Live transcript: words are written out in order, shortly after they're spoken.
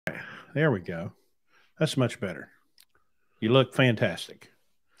There we go. That's much better. You look fantastic.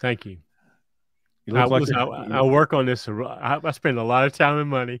 Thank you. You look like Listen, I work on this. I spend a lot of time and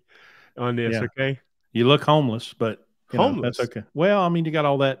money on this. yeah. Okay. You look homeless, but that's Homeless. okay. Well, I mean, you got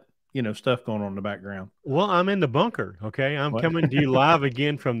all that stuff going on in the background. Well, I'm in the bunker. Okay. I'm What? coming to you live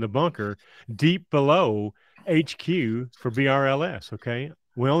again from the bunker deep below HQ for BRLS. Okay.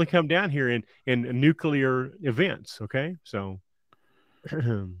 We only come down here in nuclear events. Okay. So,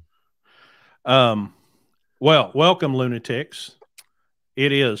 Well, welcome, lunatics.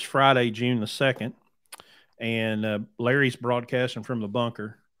 It is Friday, June the 2nd, and Larry's broadcasting from the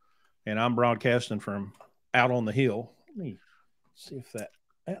bunker, and I'm broadcasting from out on the hill. Let me see if that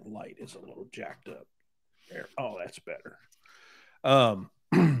light is a little jacked up. There. Oh, that's better.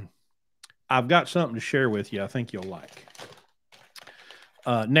 I've got something to share with you I think you'll like.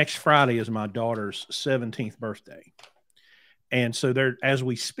 Next Friday is my daughter's 17th birthday. And so as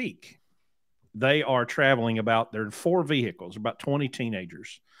we speak, they are traveling about, there are 4 vehicles, about 20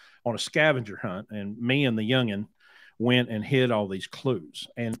 teenagers on a scavenger hunt. And me and the youngin went and hid all these clues.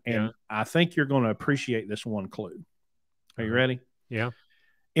 And I think you're going to appreciate this one clue. Are you ready? Yeah.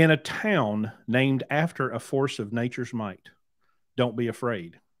 In a town named after a force of nature's might, don't be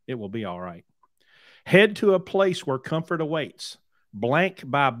afraid. It will be all right. Head to a place where comfort awaits. Blank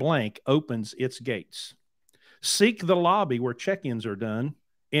by blank opens its gates. Seek the lobby where check-ins are done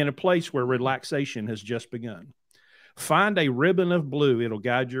in a place where relaxation has just begun. Find a ribbon of blue. It'll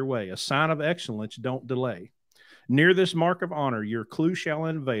guide your way. A sign of excellence. Don't delay. Near this mark of honor, your clue shall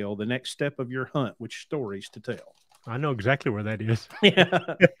unveil the next step of your hunt, which stories to tell. I know exactly where that is. Yeah.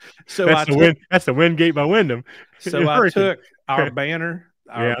 So that's the wind gate by Wyndham. So I took our banner.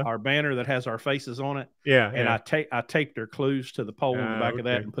 Yeah. Our banner that has our faces on it. Yeah. And I taped their clues to the pole in the back of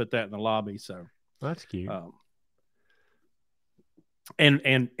that Okay. and put that in the lobby. So that's cute. And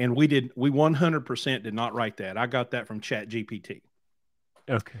we 100% did not write that. I got that from ChatGPT.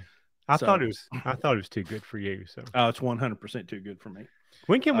 Okay. I thought it was too good for you. So it's 100% too good for me.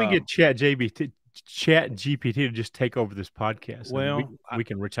 When can we get ChatGPT to just take over this podcast? Well, we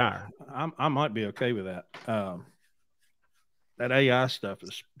can retire. I might be okay with that. That AI stuff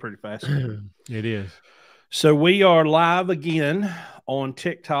is pretty fascinating. It is. So we are live again on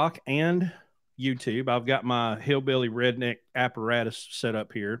TikTok and YouTube. I've got my hillbilly redneck apparatus set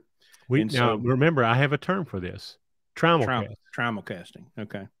up here. Remember, I have a term for this. Trimulcasting.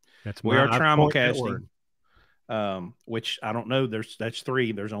 Okay. We are trimulcasting. Which I don't know. That's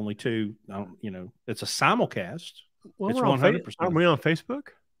 3. There's only 2. It's a simulcast. Well, it's 100%. Aren't we on Facebook?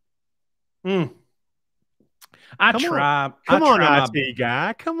 Come on, IT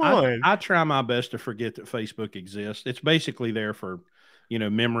guy. Come on. I try my best to forget that Facebook exists. It's basically there for,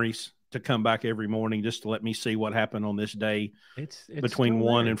 memories to come back every morning just to let me see what happened on this day. It's between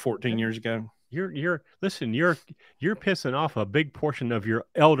 1 and 14 years ago. You're pissing off a big portion of your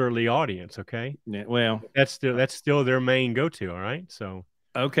elderly audience. Okay. Yeah, well, that's still their main go-to. All right. So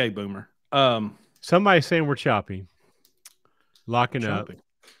okay, Boomer. Somebody's saying we're choppy. Locking choppy. Up.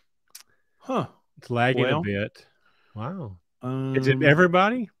 Huh. It's lagging a bit. Wow. Is it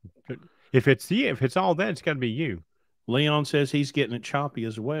everybody? If it's all that, it's got to be you. Leon says he's getting it choppy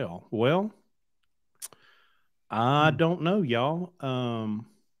as well. Well, I don't know, y'all.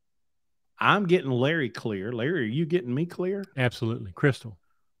 I'm getting Larry clear. Larry, are you getting me clear? Absolutely. Crystal.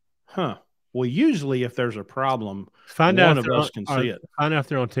 Huh. Well, usually if there's a problem, one of us can see it. Find out if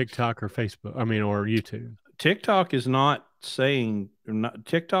they're on TikTok or Facebook. Or YouTube. TikTok is not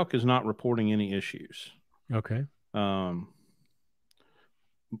TikTok is not reporting any issues. Okay.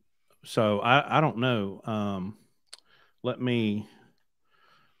 So I don't know. Let me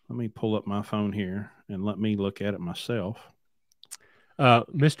pull up my phone here and let me look at it myself.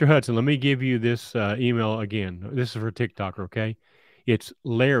 Mr. Hudson, let me give you this email again. This is for TikTok, okay? It's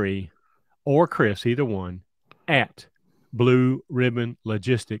Larry or Chris, either one, at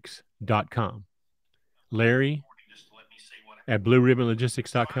blueribbonlogistics.com. Larry at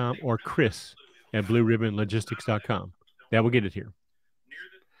blueribbonlogistics.com or Chris at blueribbonlogistics.com. That will get it here.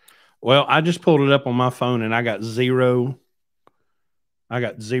 Well, I just pulled it up on my phone and I got zero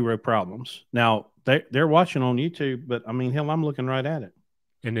problems. Now, they're watching on YouTube, but I mean, hell, I'm looking right at it.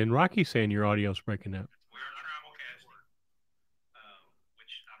 And then Rocky's saying your audio's breaking up.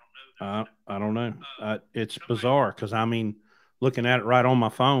 I don't know. It's bizarre because I mean, looking at it right on my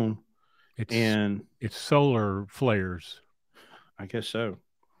phone, it's solar flares. I guess so.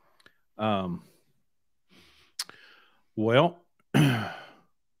 Well, I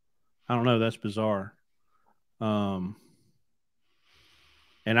don't know. That's bizarre. And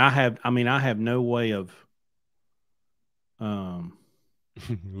I have no way of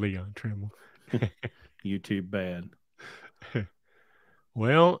Leon Trimble. YouTube bad.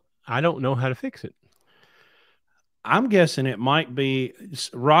 Well, I don't know how to fix it. I'm guessing it might be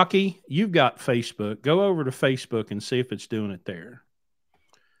Rocky. You've got Facebook. Go over to Facebook and see if it's doing it there.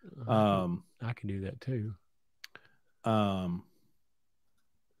 I can do that too.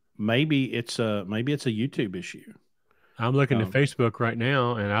 Maybe it's a YouTube issue. I'm looking at Facebook right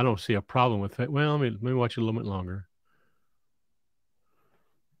now, and I don't see a problem with it. Well, let me watch it a little bit longer.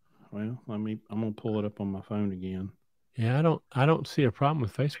 Well, I'm gonna pull it up on my phone again. Yeah, I don't see a problem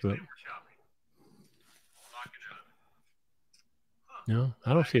with Facebook. No,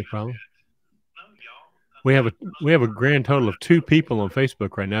 I don't see a problem. We have a grand total of 2 people on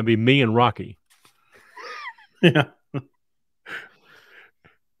Facebook right now. It'd be me and Rocky. Yeah.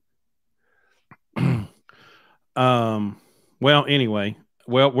 Well, anyway,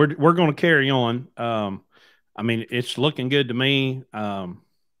 we're going to carry on. I mean, it's looking good to me.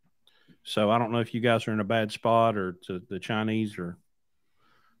 So I don't know if you guys are in a bad spot or to the Chinese or,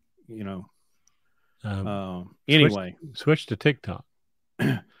 anyway, switch to TikTok.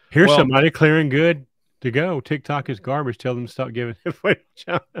 Here's somebody clearing good to go. TikTok is garbage. Tell them to stop giving it away to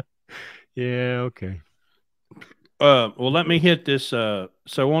China. Yeah. Okay. Well, let me hit this. So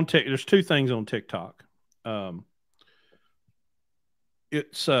on there's 2 things on TikTok.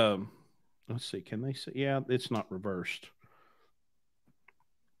 It's let's see, can they see? Yeah, it's not reversed.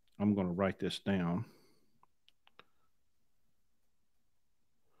 I'm going to write this down.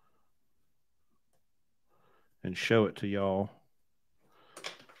 And show it to y'all.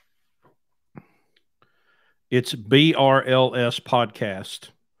 It's BRLS podcast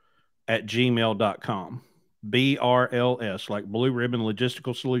at gmail.com. BRLS, like Blue Ribbon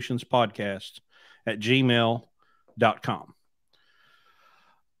Logistical Solutions podcast at gmail.com.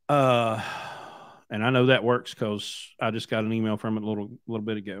 And I know that works because I just got an email from it a little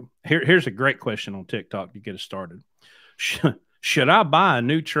bit ago. Here's a great question on TikTok to get us started. Should I buy a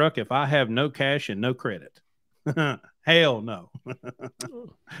new truck if I have no cash and no credit? Hell no.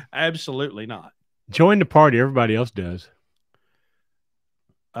 Absolutely not. Join the party. Everybody else does.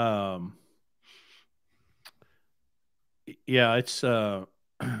 Yeah, it's wow.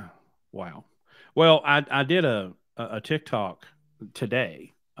 Well, I did a TikTok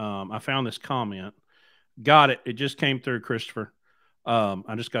today. I found this comment. Got it. It just came through, Christopher.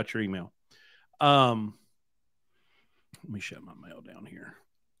 I just got your email. Let me shut my mail down here.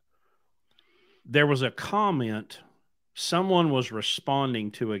 There was a comment. Someone was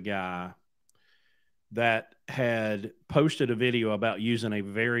responding to a guy that had posted a video about using a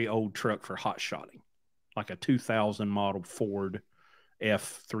very old truck for hot shotting, like a 2000 model Ford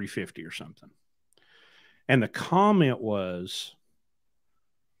F350 or something. And the comment was,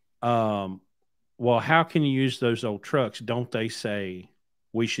 well, how can you use those old trucks? Don't they say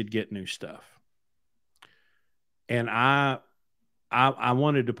we should get new stuff? And I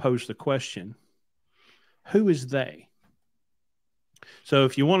wanted to pose the question, who is they? So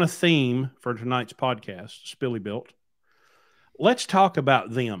if you want a theme for tonight's podcast, Spilly Built, let's talk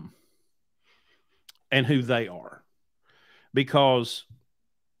about them and who they are. Because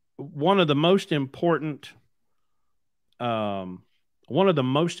one of the most important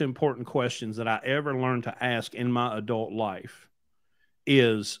questions that I ever learned to ask in my adult life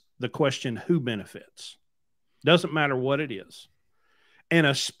is the question, who benefits? Doesn't matter what it is. And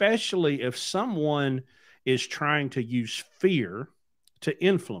especially if someone is trying to use fear to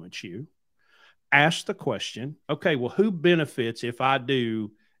influence you, ask the question, okay, well, who benefits if I do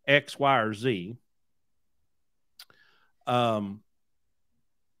X, Y, or Z? Who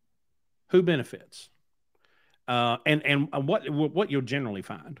benefits? And what you'll generally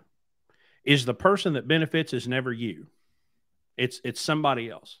find is the person that benefits is never you. It's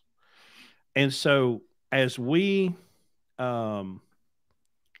somebody else. And so as we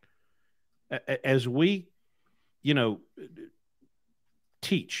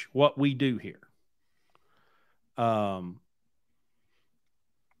teach what we do here,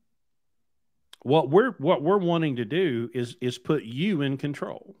 what we're wanting to do is put you in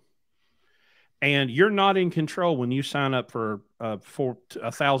control. And you're not in control when you sign up for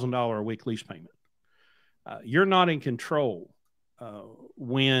 $1,000 a week lease payment. You're not in control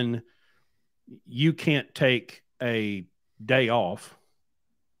when you can't take a day off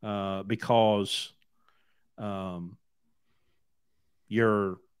because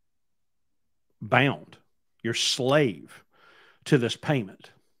you're bound, you're slave to this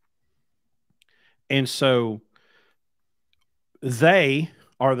payment. And so they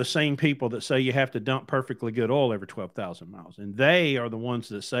are the same people that say you have to dump perfectly good oil every 12,000 miles. And they are the ones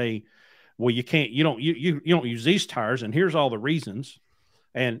that say, well, you don't use these tires, and here's all the reasons.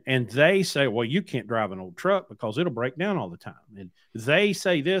 And they say, well, you can't drive an old truck because it'll break down all the time. And they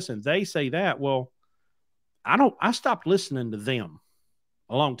say this and they say that. Well, I stopped listening to them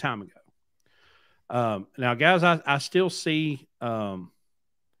a long time ago. Now, guys, I still see you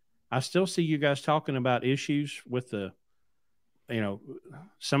guys talking about issues with the,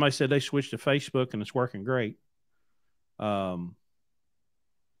 somebody said they switched to Facebook and it's working great. I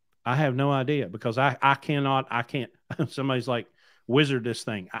have no idea because I can't. Somebody's like, wizard this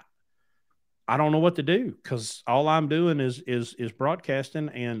thing. I don't know what to do because all I'm doing is broadcasting,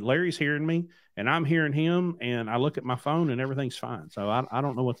 and Larry's hearing me and I'm hearing him, and I look at my phone and everything's fine. So I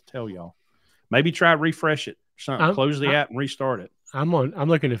don't know what to tell y'all. Maybe try refresh it. Close the app and restart it. I'm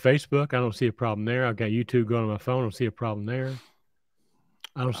looking at Facebook. I don't see a problem there. I've got YouTube going on my phone. I don't see a problem there.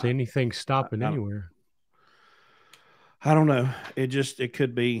 I don't see anything stopping anywhere. I don't know. It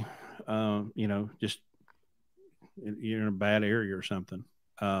could be, just you're in a bad area or something.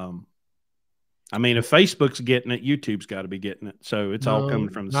 I mean, if Facebook's getting it, YouTube's got to be getting it. So it's all coming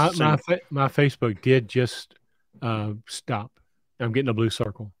from the my Facebook did just stop. I'm getting a blue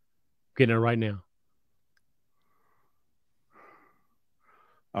circle. Getting it right now.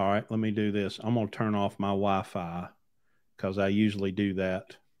 All right, let me do this. I'm going to turn off my Wi-Fi because I usually do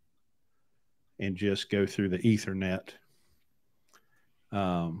that and just go through the Ethernet.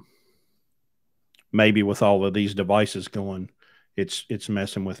 Maybe with all of these devices going, it's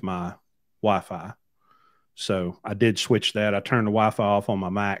messing with my Wi-Fi. So I did switch that. I turned the Wi-Fi off on my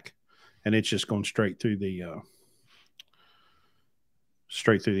Mac, and it's just going straight through the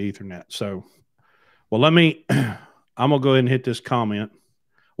Ethernet. So, well, I'm going to go ahead and hit this comment.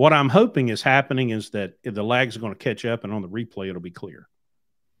 What I'm hoping is happening is that if the lags are going to catch up, and on the replay, it'll be clear.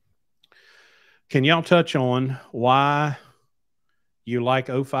 Can y'all touch on why you like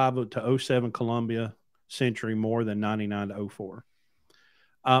 05 to 07 Columbia Century more than 99 to 04?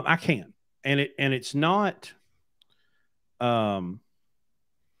 I can. And it's not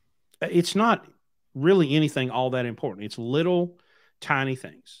really anything all that important. It's little tiny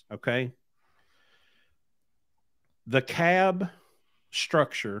things. Okay. The cab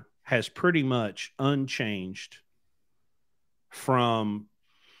structure has pretty much unchanged from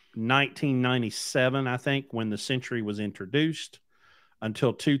 1997, I think, when the Century was introduced,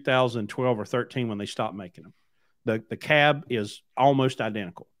 until 2012 or 13 when they stopped making them. The cab is almost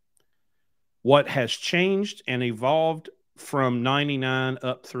identical. What has changed and evolved from 99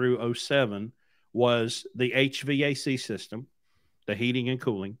 up through 07 was the HVAC system, the heating and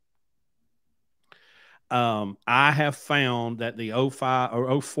cooling. I have found that the 05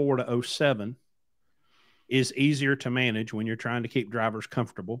 or 04 to 07 is easier to manage when you're trying to keep drivers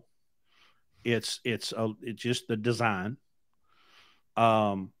comfortable. It's just the design.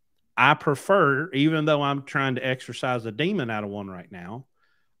 I prefer, even though I'm trying to exercise a demon out of one right now,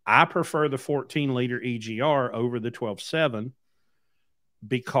 I prefer the 14-liter EGR over the 12.7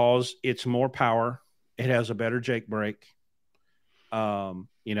 because it's more power. It has a better Jake brake.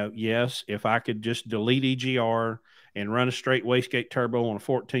 Yes, if I could just delete EGR and run a straight wastegate turbo on a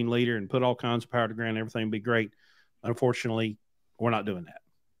 14-liter and put all kinds of power to ground, everything would be great. Unfortunately, we're not doing that.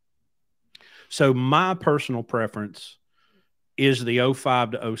 So my personal preference is the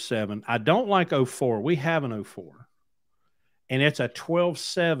 05 to 07. I don't like 04. We have an 04. And it's a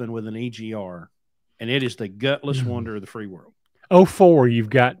 12.7 with an EGR. And it is the gutless wonder of the free world. 04,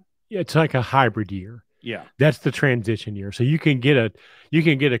 it's like a hybrid year. Yeah. That's the transition year. So you can get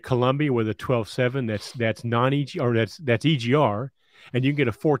a Columbia with a 12.7 that's non-EGR, or that's EGR, and you can get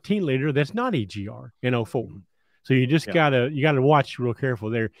a 14-liter that's not EGR in 04. So you just gotta watch real careful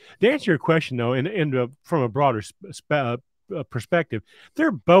there. To answer your question though, and from a broader perspective,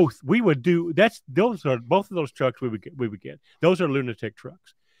 they're both, those are both of those trucks we would get. Those are lunatic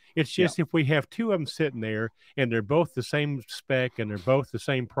trucks. It's just if we have two of them sitting there and they're both the same spec and they're both the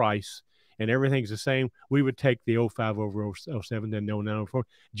same price and everything's the same, we would take the 05 over 07 than the 09 04,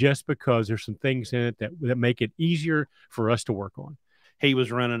 just because there's some things in it that make it easier for us to work on. He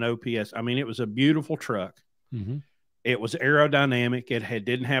was running OPS. I mean, it was a beautiful truck. Mm-hmm. It was aerodynamic. It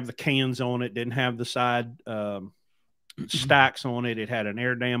didn't have the cans on it, didn't have the side stacks on it. It had an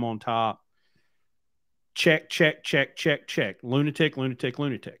air dam on top. Check, check, check, check, check. Lunatic, lunatic,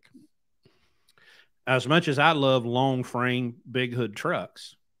 lunatic. As much as I love long frame, big hood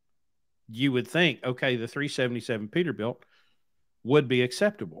trucks, you would think, okay, the 377 Peterbilt would be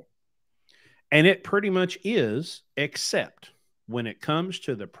acceptable. And it pretty much is, except when it comes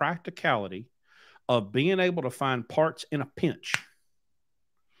to the practicality of being able to find parts in a pinch.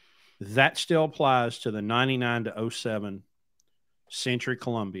 That still applies to the 99 to 07 Century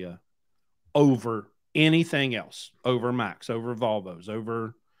Columbia over anything else over Max, over Volvos,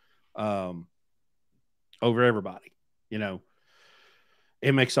 over everybody. You know,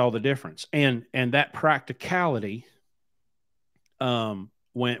 it makes all the difference. And that practicality, when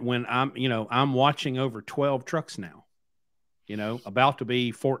I'm, you know, I'm watching over 12 trucks now, you know, about to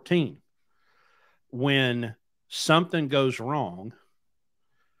be 14. When something goes wrong,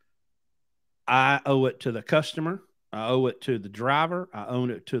 I owe it to the customer. I owe it to the driver. I owe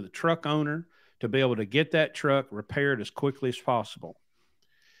it to the truck owner to be able to get that truck repaired as quickly as possible.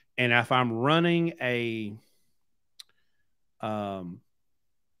 And if I'm running an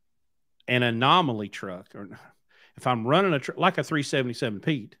anomaly truck, or if I'm running a truck like a 377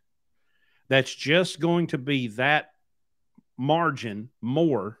 Pete, that's just going to be that margin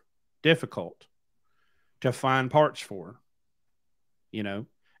more difficult to find parts for, you know,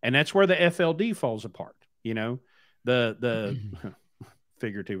 and that's where the FLD falls apart, you know, the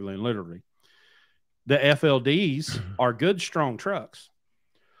figuratively and literally. The FLDs are good, strong trucks,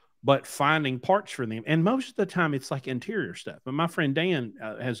 but finding parts for them, and most of the time it's like interior stuff. But my friend Dan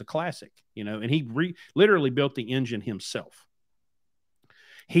has a classic, you know, and he literally built the engine himself.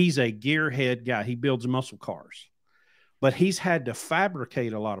 He's a gearhead guy. He builds muscle cars, but he's had to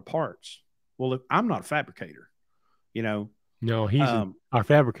fabricate a lot of parts. Well, I'm not a fabricator, you know. No, he's our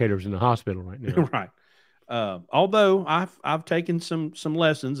fabricator's in the hospital right now. Right. Although I've taken some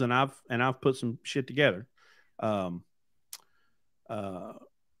lessons and I've put some shit together.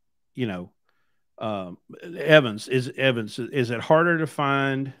 You know, Evans, is it harder to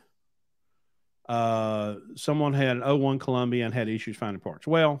find? Someone had an 01 Columbia and had issues finding parts.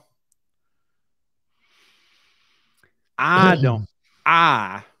 Well, I don't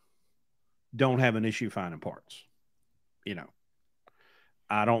have an issue finding parts. You know,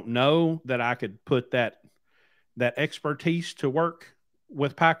 I don't know that I could put that expertise to work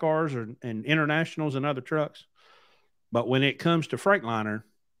with PACCARs and Internationals and other trucks. But when it comes to Freightliner,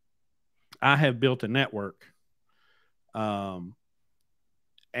 I have built a network, and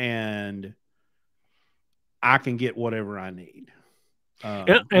I can get whatever I need.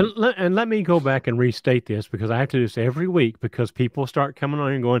 And let me go back and restate this, because I have to do this every week, because people start coming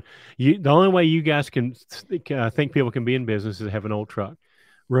on and going, the only way you guys can think people can be in business is to have an old truck.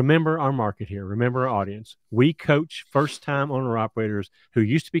 Remember our market here. Remember our audience. We coach first-time owner-operators who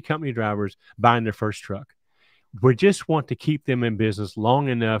used to be company drivers buying their first truck. We just want to keep them in business long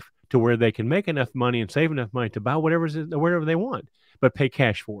enough to where they can make enough money and save enough money to buy whatever they want, but pay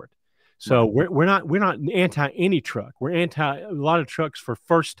cash for it. So we're not anti any truck. We're anti a lot of trucks for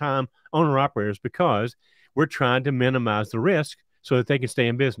first-time owner-operators, because we're trying to minimize the risk so that they can stay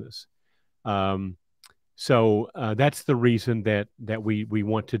in business. So that's the reason that we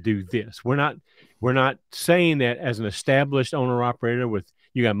want to do this. We're not saying that as an established owner operator with,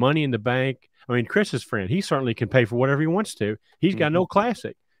 you got money in the bank. I mean, Chris's friend, he certainly can pay for whatever he wants to. He's got no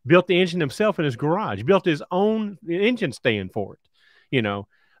Classic. Built the engine himself in his garage. Built his own engine stand for it. You know,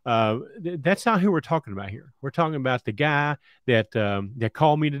 that's not who we're talking about here. We're talking about the guy that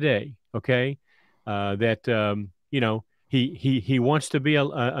called me today. Okay, you know. He wants to be a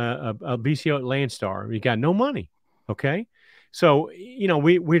BCO at Landstar. He got no money. Okay. So, you know,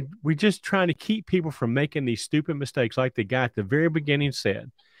 we're just trying to keep people from making these stupid mistakes, like the guy at the very beginning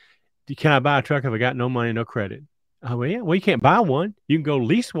said. Can I buy a truck if I got no money, no credit? Oh, well, yeah. Well, you can't buy one. You can go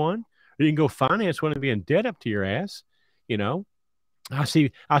lease one, or you can go finance one and be in debt up to your ass. You know, I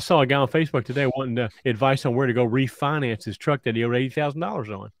saw a guy on Facebook today wanting advice on where to go refinance his truck that he owed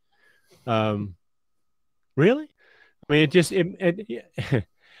 $80,000 on. Really? I mean,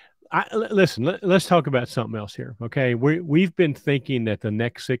 listen, let's talk about something else here. Okay. We've been thinking that the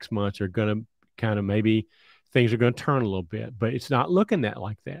next 6 months are going to kind of, maybe things are going to turn a little bit, but it's not looking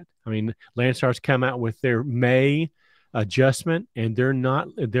like that. I mean, Landstar's come out with their May adjustment, and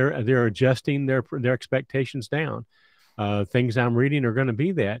they're adjusting their expectations down. Things I'm reading are going to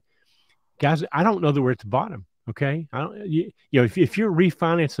be that. Guys, I don't know that we're at the bottom. Okay. You know, if you're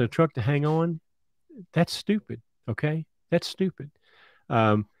refinancing a truck to hang on, that's stupid. Okay, that's stupid.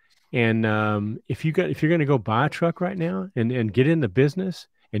 If you're going to go buy a truck right now and get in the business,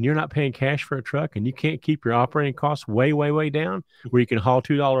 and you're not paying cash for a truck, and you can't keep your operating costs way, way, way down, where you can haul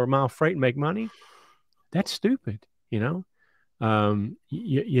 $2 a mile freight and make money, that's stupid. You know,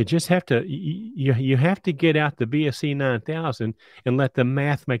 you just have to you have to get out the BSC 9000 and let the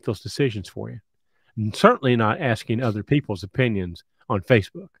math make those decisions for you. And certainly not asking other people's opinions on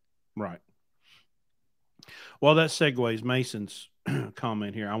Facebook. Right. Well, that segues Mason's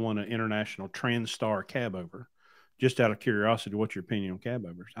comment here. I want an International TranStar cab over. Just out of curiosity, what's your opinion on cab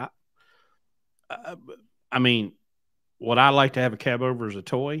overs? I mean, would I like to have a cab over as a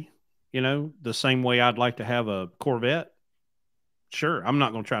toy? you know, the same way I'd like to have a Corvette. Sure, I'm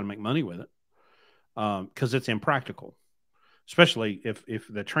not going to try to make money with it because it's impractical, especially if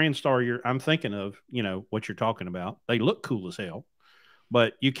the Transstar I'm thinking of, you know, what you're talking about. They look cool as hell,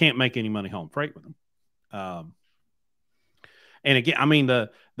 but you can't make any money hauling freight with them. And again, I mean,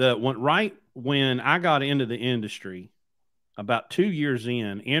 right when I got into the industry, about 2 years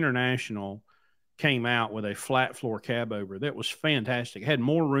in, International came out with a flat floor cab over that was fantastic. It had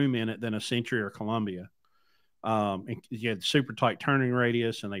more room in it than a Century or Columbia. And you had super tight turning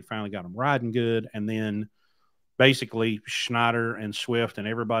radius, and they finally got them riding good. And then basically Schneider and Swift and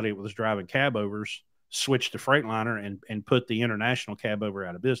everybody that was driving cab overs switched to Freightliner and put the International cab over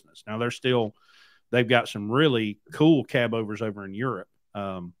out of business. Now they've got some really cool cab overs over in Europe.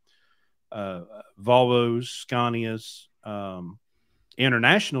 Volvos, Scanias,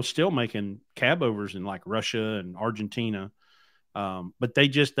 International still making cab overs in like Russia and Argentina. But they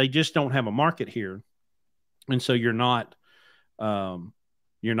just don't have a market here. And so you're not going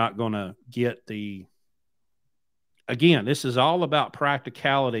to get again, this is all about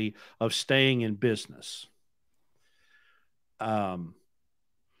practicality of staying in business. You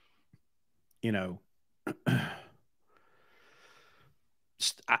know,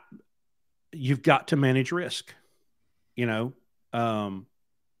 you've got to manage risk, you know,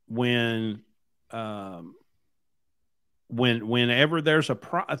 whenever there's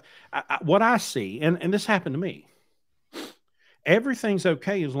what I see, and this happened to me, everything's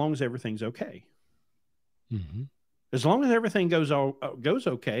okay as long as everything's okay. Mm-hmm. As long as everything goes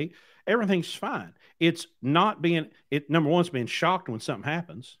okay, everything's fine. It's not number one, it's being shocked when something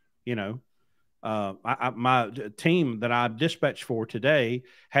happens, you know. My team that I dispatched for today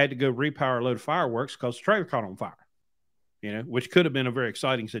had to go repower a load of fireworks because the trailer caught on fire, you know, which could have been a very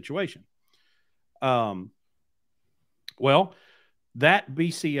exciting situation. Well, that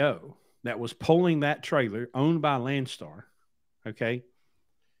BCO that was pulling that trailer owned by Landstar, okay,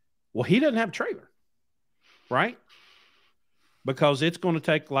 well, he doesn't have a trailer, right? Because it's going to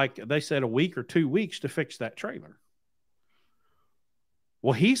take, like they said, a week or 2 weeks to fix that trailer.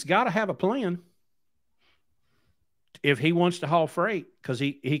 Well, he's got to have a plan if he wants to haul freight, because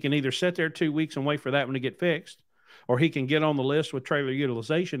he can either sit there 2 weeks and wait for that one to get fixed, or he can get on the list with trailer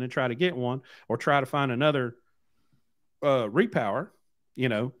utilization and try to get one, or try to find another repower, you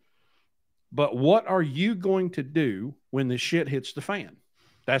know. But what are you going to do when the shit hits the fan?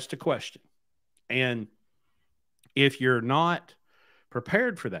 That's the question. And if you're not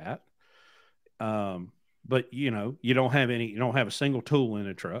prepared for that, but you know, you don't have a single tool in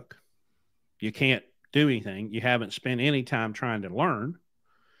a truck, you can't do anything, you haven't spent any time trying to learn.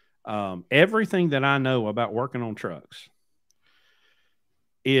 Everything that I know about working on trucks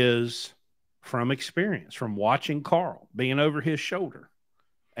is from experience, from watching Carl, being over his shoulder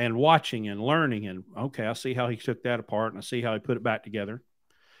and watching and learning. And okay, I see how he took that apart and I see how he put it back together.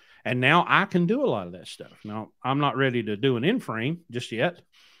 And now I can do a lot of that stuff. Now, I'm not ready to do an in-frame just yet,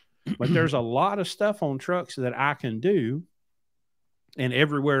 but there's a lot of stuff on trucks that I can do. And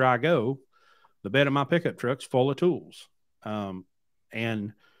everywhere I go, the bed of my pickup truck's full of tools.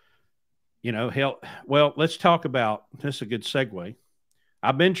 And, you know, well, let's talk about, this is a good segue.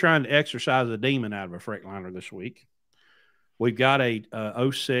 I've been trying to exercise a demon out of a Freightliner this week. We've got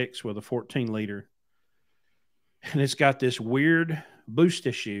a 06 with a 14-liter, and it's got this weird boost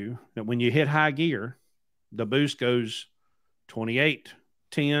issue that when you hit high gear, the boost goes 28,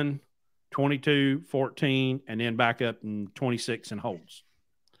 10, 22, 14, and then back up in 26 and holds.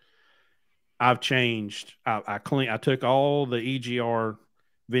 I've changed. I took all the EGR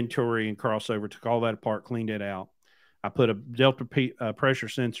Venturi and crossover, took all that apart, cleaned it out. I put a Delta pressure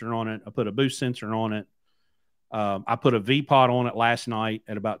sensor on it. I put a boost sensor on it. I put a V-Pod on it last night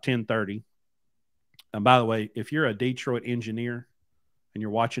at about 10:30. And by the way, if you're a Detroit engineer and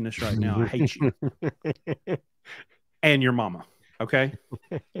you're watching this right now, I hate you. And your mama, okay?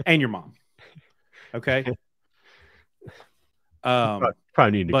 And your mom, okay?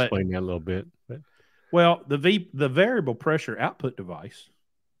 Probably need to explain that a little bit. But. Well, the variable pressure output device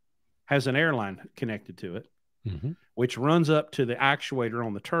has an airline connected to it, which runs up to the actuator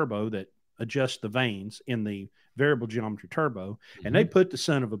on the turbo that adjusts the vanes in the variable geometry turbo. And they put the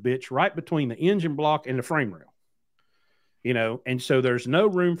son of a bitch right between the engine block and the frame rail, you know, and so there's no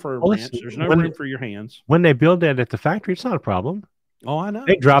room for a wrench. There's no room for your hands. When they build that at the factory, it's not a problem. Oh, I know.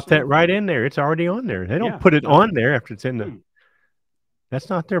 They drop that right in there. It's already on there. They don't put it on there after it's in the. That's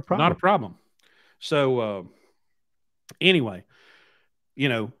not their problem. Not a problem. So anyway, you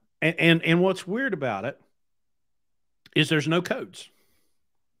know, and what's weird about it is there's no codes.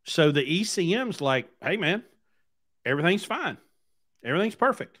 So the ECM's like, hey man, everything's fine. Everything's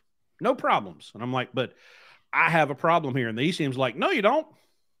perfect. No problems. And I'm like, but I have a problem here. And the ECM's like, no, you don't.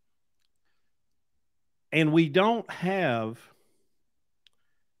 And we don't have,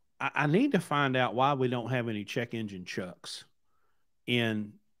 I need to find out why we don't have any check engine Chucks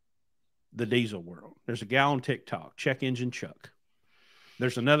in the diesel world. There's a guy on TikTok, Check Engine Chuck.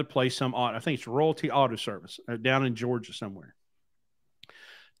 There's another place, I think it's Royalty Auto Service down in Georgia somewhere.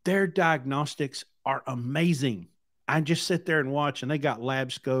 Their diagnostics are amazing. I just sit there and watch, and they got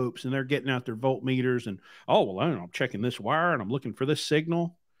lab scopes, and they're getting out their voltmeters, and I'm checking this wire, and I'm looking for this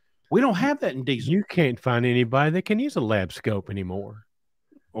signal. We don't have that in diesel. You can't find anybody that can use a lab scope anymore,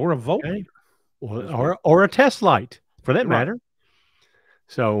 or a voltmeter, or a test light for that matter.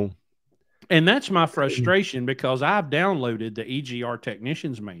 So, and that's my frustration, because I've downloaded the EGR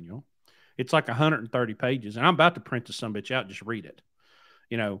Technician's Manual. It's like 130 pages, and I'm about to print the sumbitch out, just read it.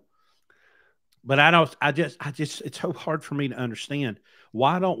 But it's so hard for me to understand.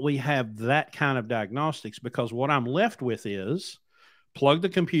 Why don't we have that kind of diagnostics? Because what I'm left with is plug the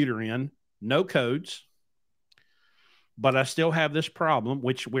computer in, no codes, but I still have this problem,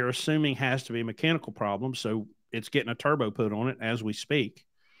 which we're assuming has to be a mechanical problem. So it's getting a turbo put on it as we speak.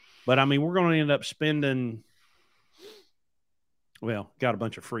 But I mean, we're going to end up spending, got a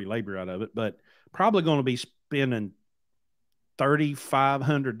bunch of free labor out of it, but probably going to be spending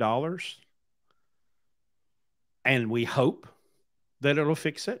 $3,500, and we hope that it'll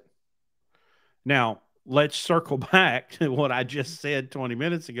fix it. Now, let's circle back to what I just said 20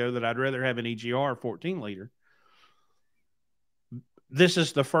 minutes ago, that I'd rather have an EGR 14-liter. This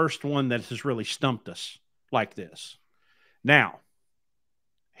is the first one that has really stumped us like this. Now,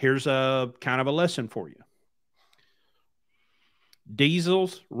 here's a kind of a lesson for you.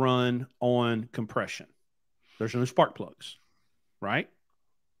 Diesels run on compression. There's no spark plugs, right?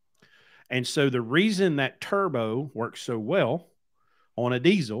 And so the reason that turbo works so well on a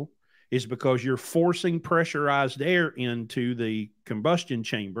diesel is because you're forcing pressurized air into the combustion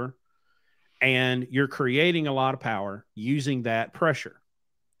chamber, and you're creating a lot of power using that pressure.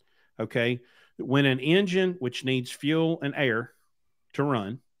 Okay. When an engine, which needs fuel and air to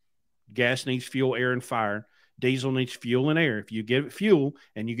run, gas needs fuel, air, and fire. Diesel needs fuel and air. If you give it fuel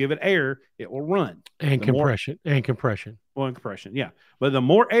and you give it air, it will run. And compression. Well, and compression, yeah. But the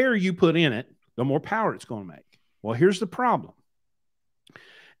more air you put in it, the more power it's going to make. Well, here's the problem.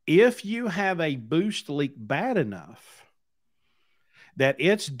 If you have a boost leak bad enough that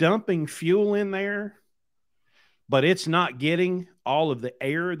it's dumping fuel in there, but it's not getting all of the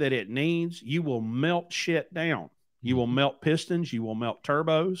air that it needs, you will melt shit down. You will melt pistons. You will melt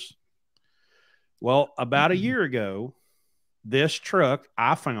turbos. Well, about a year ago, this truck,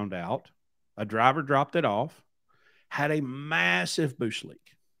 I found out, a driver dropped it off, had a massive boost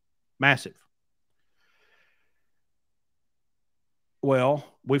leak. Massive. Well,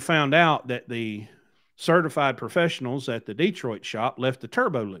 we found out that the certified professionals at the Detroit shop left the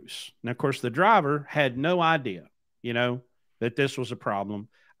turbo loose. Now, of course, the driver had no idea, that this was a problem.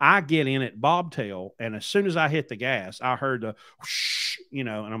 I get in at bobtail, and as soon as I hit the gas, I heard the whoosh, and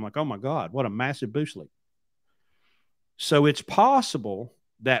I'm like, oh my God, what a massive boost leak. So it's possible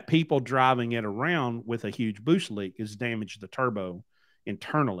that people driving it around with a huge boost leak has damaged the turbo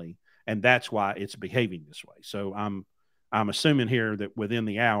internally, and that's why it's behaving this way. So I'm assuming here that within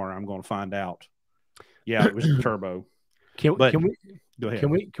the hour, I'm going to find out. Yeah, it was the turbo. Can we go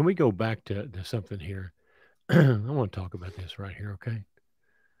ahead? Can we go back to something here? I want to talk about this right here, okay?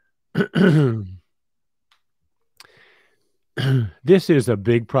 This is a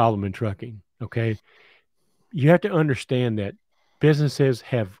big problem in trucking, okay? You have to understand that businesses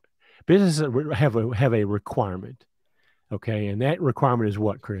have a requirement, okay? And that requirement is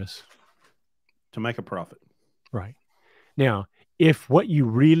what, Chris? To make a profit. Right. Now, if what you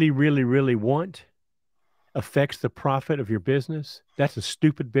really, really, really want affects the profit of your business, that's a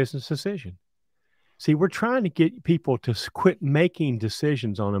stupid business decision. See, we're trying to get people to quit making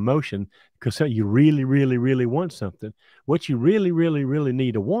decisions on emotion because you really, really, really want something. What you really, really, really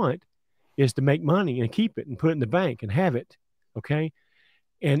need to want is to make money and keep it and put it in the bank and have it, okay?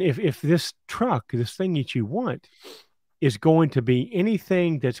 And if this truck, this thing that you want, is going to be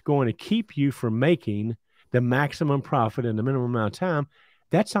anything that's going to keep you from making the maximum profit in the minimum amount of time,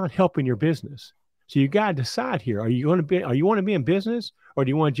 that's not helping your business. So you got to decide here: are you want to be in business, or do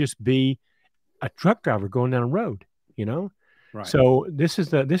you want to just be a truck driver going down the road? Right. So this is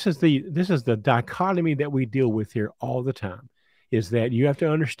the dichotomy that we deal with here all the time. Is that you have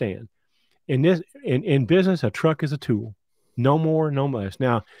to understand in business, a truck is a tool, no more, no less.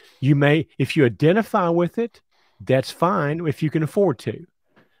 Now, you may, if you identify with it, that's fine if you can afford to.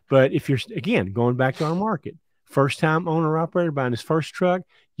 But if you're, again, going back to our market, first time owner operator buying his first truck,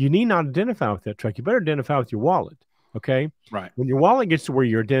 you need not identify with that truck. You better identify with your wallet. Okay. Right. When your wallet gets to where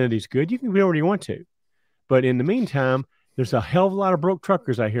your identity is good, you can be wherever you want to. But in the meantime, there's a hell of a lot of broke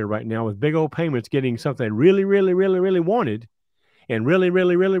truckers out here right now with big old payments getting something they really, really, really, really wanted and really,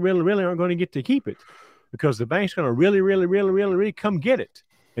 really, really, really, really aren't going to get to keep it because the bank's going to really, really, really, really, really come get it.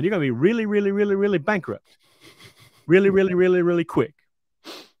 And you're going to be really, really, really, really bankrupt. Really, really, really, really quick.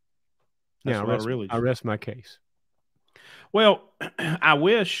 Now, I rest my case. Well, I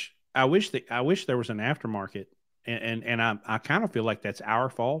wish there was an aftermarket, and I kind of feel like that's our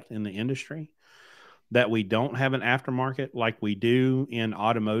fault in the industry that we don't have an aftermarket like we do in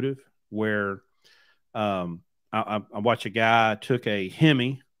automotive, where I watch a guy took a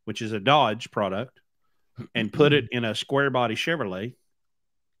Hemi, which is a Dodge product, and put it in a square body Chevrolet,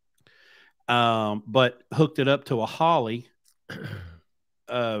 but hooked it up to a Holley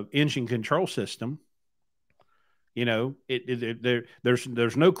engine control system. You know, there's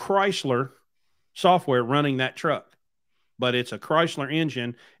no Chrysler software running that truck, but it's a Chrysler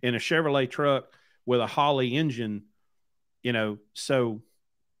engine in a Chevrolet truck with a Holley engine. You know, so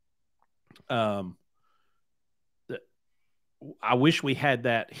I wish we had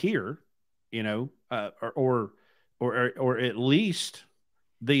that here. You know, or at least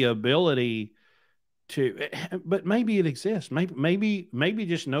the ability to, but maybe it exists. Maybe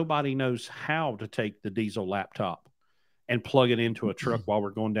just nobody knows how to take the diesel laptop and plug it into a truck while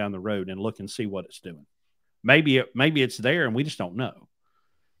we're going down the road and look and see what it's doing. Maybe it's there and we just don't know.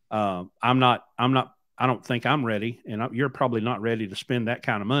 I don't think I'm ready, and you're probably not ready to spend that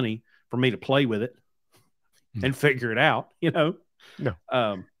kind of money for me to play with it and figure it out. You know,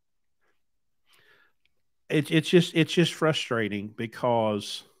 no. It's just frustrating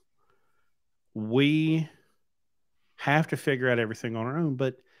because we have to figure out everything on our own,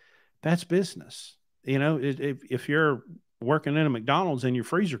 but that's business. You know, if you're working in a McDonald's and your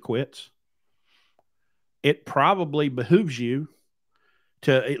freezer quits, it probably behooves you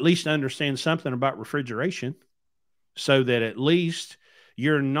to at least understand something about refrigeration so that at least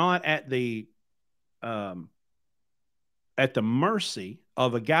you're not at the mercy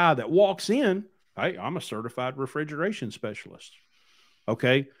of a guy that walks in. Hey, I'm a certified refrigeration specialist.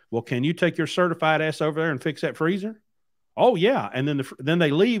 Okay, well, can you take your certified ass over there and fix that freezer? Oh, yeah. And then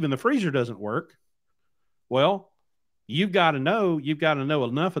they leave and the freezer doesn't work. Well, you've got to know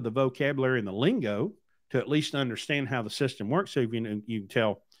enough of the vocabulary and the lingo to at least understand how the system works, so you can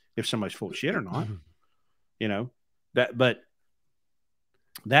tell if somebody's full of shit or not. You know, but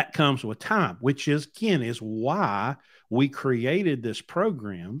that comes with time, which is why we created this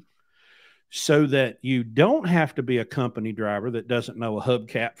program, so that you don't have to be a company driver that doesn't know a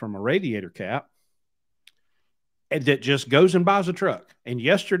hubcap from a radiator cap and that just goes and buys a truck. And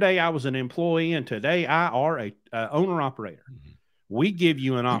yesterday I was an employee and today I are a owner operator. We give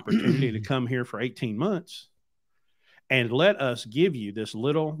you an opportunity to come here for 18 months and let us give you this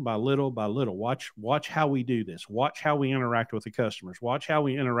little by little by little. Watch how we do this. Watch how we interact with the customers. Watch how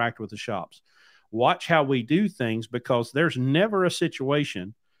we interact with the shops. Watch how we do things, because there's never a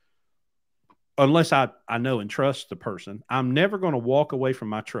situation, unless I know and trust the person, I'm never going to walk away from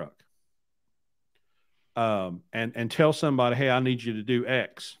my truck and tell somebody, hey, I need you to do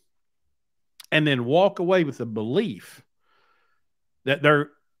X, and then walk away with the belief that they're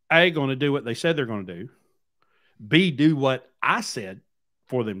A, going to do what they said they're going to do, B, do what I said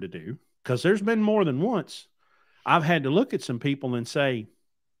for them to do. Because there's been more than once I've had to look at some people and say,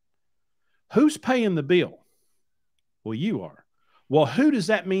 who's paying the bill? Well, you are. Well, who does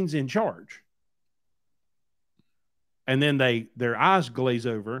that mean's in charge? And then their eyes glaze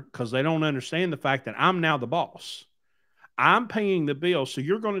over because they don't understand the fact that I'm now the boss. I'm paying the bill, so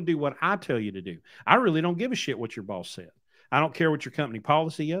you're going to do what I tell you to do. I really don't give a shit what your boss said. I don't care what your company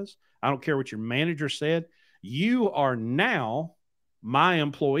policy is. I don't care what your manager said. You are now my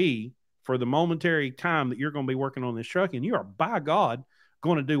employee for the momentary time that you're going to be working on this truck, and you are, by God,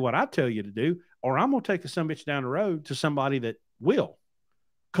 going to do what I tell you to do, or I'm going to take a sumbitch down the road to somebody that will,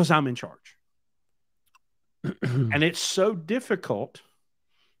 because I'm in charge. And it's so difficult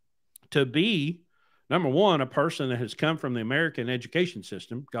to be, number one, a person that has come from the American education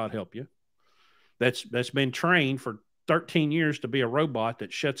system, God help you, that's been trained for 13 years to be a robot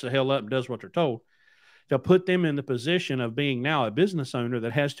that shuts the hell up and does what they're told, to put them in the position of being now a business owner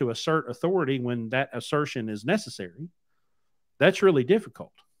that has to assert authority when that assertion is necessary. That's really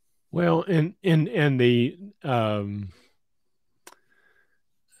difficult. Well, and the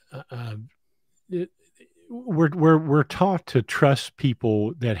we're taught to trust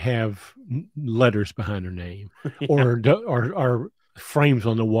people that have letters behind their name, or frames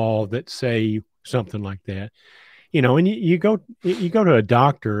on the wall that say something like that. you know, and you go to a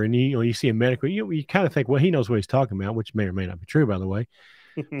doctor and you see a medical, you kind of think, well, he knows what he's talking about, which may or may not be true, by the way.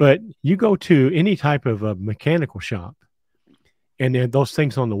 But you go to any type of a mechanical shop, and then those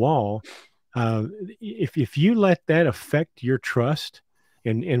things on the wall, if you let that affect your trust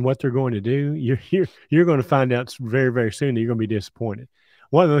and what they're going to do, you're going to find out very, very soon that you're going to be disappointed.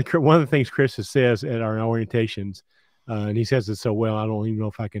 One of the things Chris says at our orientations, and he says it so well, I don't even know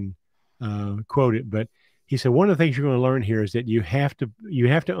if I can quote it, but he said one of the things you're going to learn here is that you have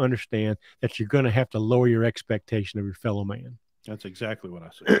to understand that you're going to have to lower your expectation of your fellow man. That's exactly what I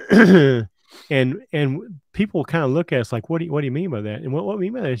said. and people kind of look at us like, what do you mean by that? And what we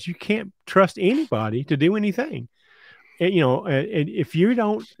mean by that is you can't trust anybody to do anything. And, you know, and if you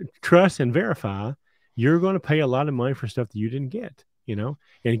don't trust and verify, you're going to pay a lot of money for stuff that you didn't get, you know?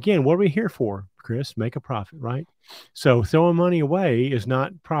 And again, what are we here for, Chris? Make a profit, right? So throwing money away is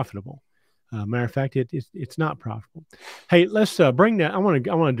not profitable. Matter of fact, it's not profitable. Hey, let's bring that. I want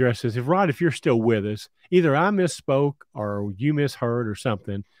to address this. If you're still with us, either I misspoke or you misheard or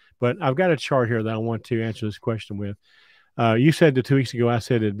something, but I've got a chart here that I want to answer this question with. You said that 2 weeks ago, I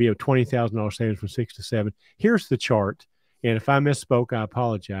said it'd be a $20,000 savings from 6 to 7. Here's the chart. And if I misspoke, I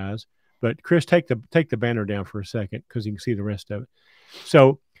apologize. But Chris, take the banner down for a second because you can see the rest of it.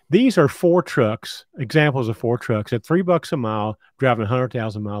 So these are 4 trucks, examples of 4 trucks at $3 a mile, driving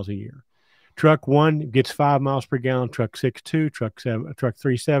 100,000 miles a year. Truck 1 gets 5 miles per gallon, truck 6, 2, truck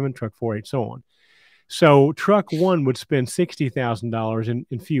 3, 7, truck 4, 8, so on. So truck 1 would spend $60,000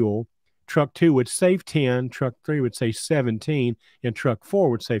 in fuel. Truck 2 would save 10, truck 3 would save 17, and truck 4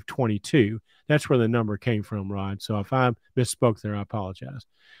 would save 22. That's where the number came from, Rod. So if I misspoke there, I apologize.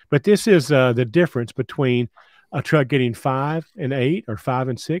 But this is the difference between a truck getting 5 and 8 or 5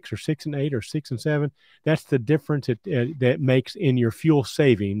 and 6 or 6 and 8 or 6 and 7. That's the difference that makes in your fuel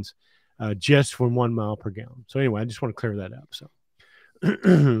savings just from 1 mile per gallon. So anyway, I just want to clear that up. So,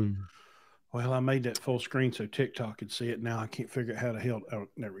 well, I made that full screen so TikTok could see it. Now I can't figure out how to hell. Oh,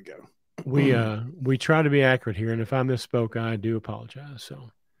 there we go. We try to be accurate here, and if I misspoke, I do apologize. So,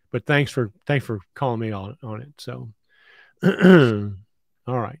 but thanks for calling me on it. So,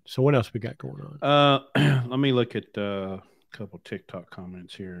 all right. So what else we got going on? Let me look at a couple TikTok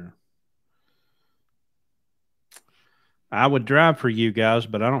comments here. I would drive for you guys,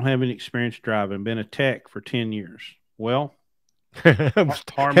 but I don't have any experience driving. Been a tech for 10 years. Well,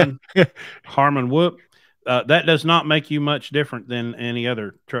 Harmon Whoop, that does not make you much different than any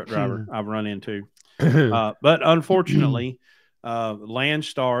other truck driver I've run into. But unfortunately,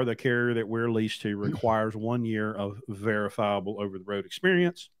 Landstar, the carrier that we're leased to, requires 1 year of verifiable over-the-road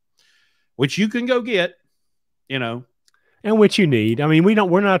experience, which you can go get, you know. And which you need. I mean,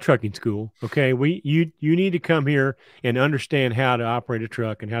 we're not a trucking school. Okay. You need to come here and understand how to operate a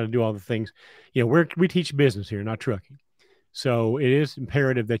truck and how to do all the things. You know, we teach business here, not trucking. So it is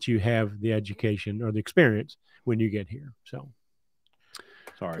imperative that you have the education or the experience when you get here. So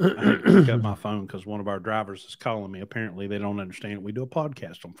sorry, I had to pick up my phone because one of our drivers is calling me. Apparently they don't understand it. We do a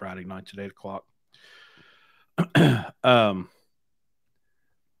podcast on Friday nights at 8 o'clock.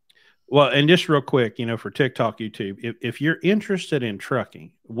 Well, and just real quick, you know, for TikTok, YouTube, if you're interested in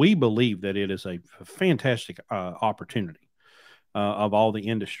trucking, we believe that it is a fantastic opportunity of all the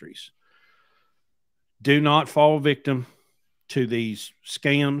industries. Do not fall victim to these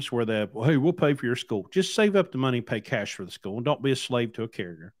scams where hey, we'll pay for your school. Just save up the money, pay cash for the school, and don't be a slave to a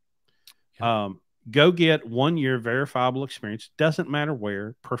carrier. Yeah. Go get 1 year verifiable experience. Doesn't matter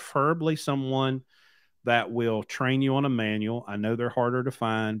where, preferably someone that will train you on a manual. I know they're harder to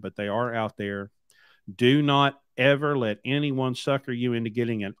find, but they are out there. Do not ever let anyone sucker you into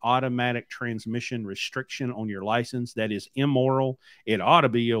getting an automatic transmission restriction on your license. That is immoral. It ought to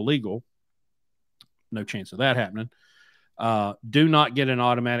be illegal. No chance of that happening. Do not get an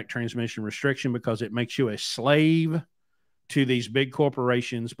automatic transmission restriction because it makes you a slave to these big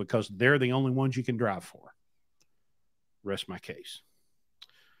corporations because they're the only ones you can drive for. Rest my case.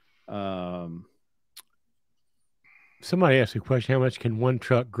 Somebody asked a question, how much can one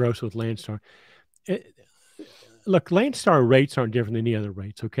truck gross with Landstar? Look, Landstar rates aren't different than any other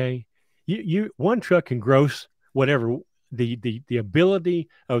rates, okay? One truck can gross whatever the ability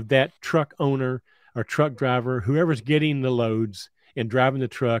of that truck owner or truck driver, whoever's getting the loads and driving the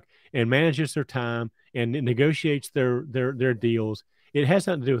truck and manages their time and negotiates their deals. It has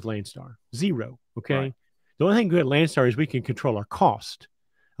nothing to do with Landstar. Zero, okay? Right. The only thing good at Landstar is we can control our cost,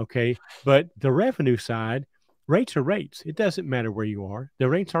 okay? But the revenue side, rates are rates. It doesn't matter where you are. The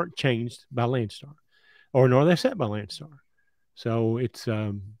rates aren't changed by Landstar, or nor are they set by Landstar. So it's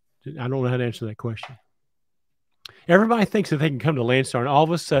I don't know how to answer that question. Everybody thinks that they can come to Landstar and all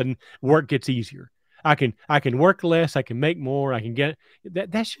of a sudden work gets easier. I can work less, I can make more, I can get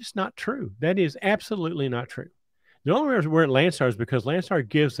that. That's just not true. That is absolutely not true. The only reason we're at Landstar is because Landstar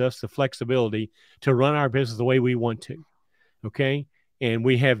gives us the flexibility to run our business the way we want to. Okay, and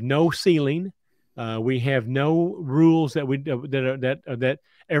we have no ceiling. We have no rules that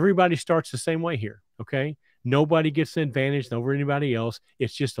everybody starts the same way here. Okay, nobody gets an advantage over anybody else.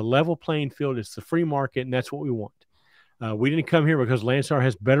 It's just a level playing field. It's the free market, and that's what we want. We didn't come here because Landstar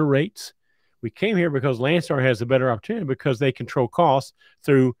has better rates. We came here because Landstar has a better opportunity because they control costs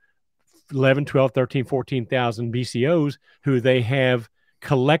through 11, 12, 13, 14,000 BCOs who they have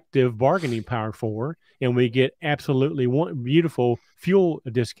collective bargaining power for, and we get absolutely beautiful fuel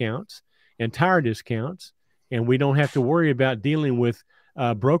discounts and tire discounts, and we don't have to worry about dealing with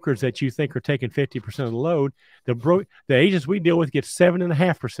brokers that you think are taking 50% of the load. The agents we deal with get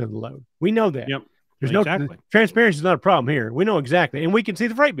 7.5% of the load. We know that. Yep. There's exactly. no transparency is not a problem here. We know exactly, and we can see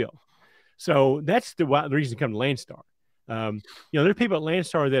the freight bill. So that's the reason to come to Landstar. There's people at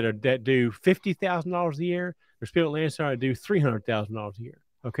Landstar that do $50,000 a year. There's people at Landstar that do $300,000 a year.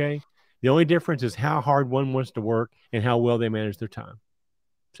 Okay, the only difference is how hard one wants to work and how well they manage their time.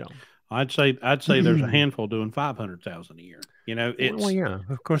 So I'd say there's a handful doing $500,000 a year. It's well, yeah.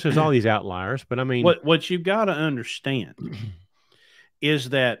 Of course, there's all these outliers, but I mean, what you've got to understand is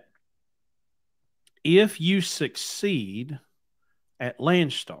that if you succeed at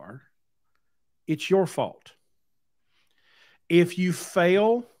Landstar, it's your fault. If you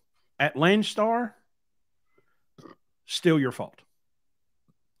fail at Landstar, still your fault.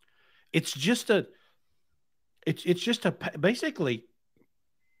 Basically,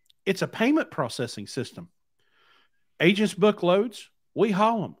 it's a payment processing system. Agents book loads, we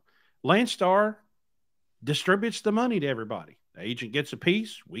haul them. Landstar distributes the money to everybody. The agent gets a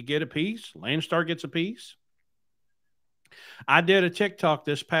piece, we get a piece, Landstar gets a piece. I did a TikTok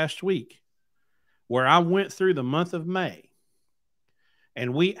this past week where I went through the month of May,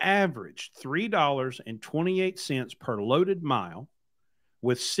 and we averaged $3.28 per loaded mile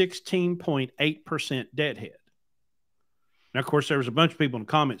with 16.8% deadhead. Now, of course, there was a bunch of people in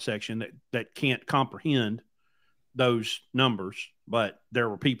the comment section that can't comprehend those numbers, but there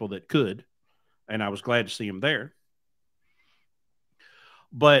were people that could, and I was glad to see them there.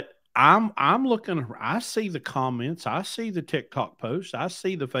 But I'm looking, I see the comments, I see the TikTok posts, I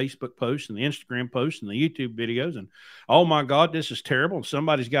see the Facebook posts and the Instagram posts and the YouTube videos, and oh my God, this is terrible.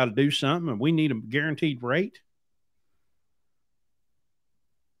 Somebody's got to do something, and we need a guaranteed rate.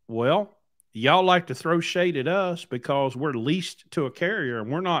 Well, y'all like to throw shade at us because we're leased to a carrier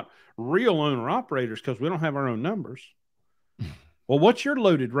and we're not real owner operators because we don't have our own numbers. Well, what's your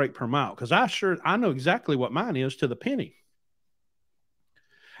loaded rate per mile? Because I know exactly what mine is to the penny.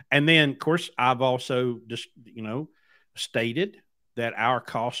 And then, of course, I've also just, stated that our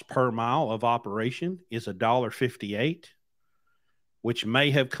cost per mile of operation is $1.58, which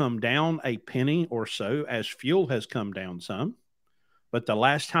may have come down a penny or so as fuel has come down some. But the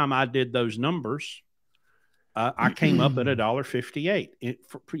last time I did those numbers, I came up at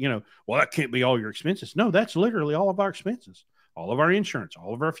 $1.58. Well, that can't be all your expenses. No, that's literally all of our expenses, all of our insurance,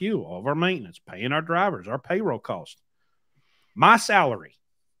 all of our fuel, all of our maintenance, paying our drivers, our payroll cost, my salary,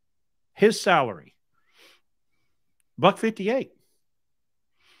 his salary, $1.58.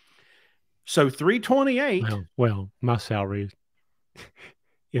 So $3.28. Well, my salary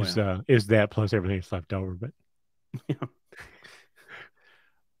is that plus everything that's left over, but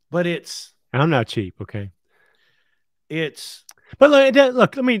but I'm not cheap, okay? But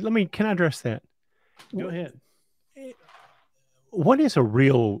look, let me can I address that? Go ahead. What is a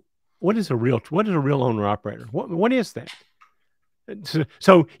real owner operator? What is that?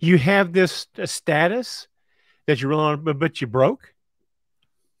 So you have this status that you're on, but you broke.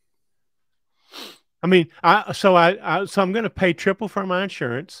 I mean, so I'm going to pay triple for my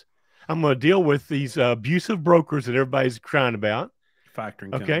insurance. I'm going to deal with these abusive brokers that everybody's crying about.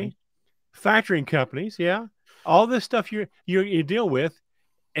 Factoring companies. Factoring companies, yeah. All this stuff you deal with,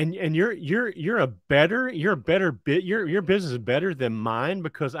 and your business is better than mine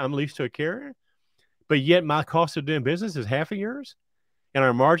because I'm leased to a carrier, but yet my cost of doing business is half of yours, and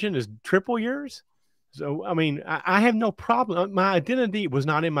our margin is triple yours. So I mean, I have no problem. My identity was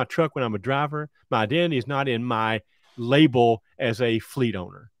not in my truck when I'm a driver. My identity is not in my label as a fleet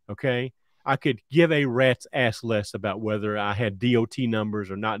owner. Okay. I could give a rat's ass less about whether I had DOT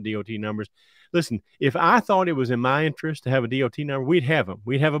numbers or not DOT numbers. Listen, if I thought it was in my interest to have a DOT number, we'd have them.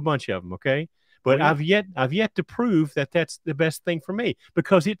 We'd have a bunch of them, okay? But I've yet to prove that that's the best thing for me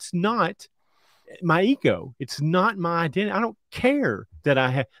because it's not my ego. It's not my identity. I don't care that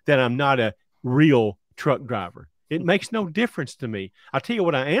I'm not a real truck driver. It makes no difference to me. I'll tell you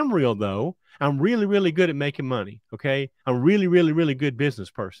what, I am real though. I'm really, really good at making money. Okay. I'm really, really, really good business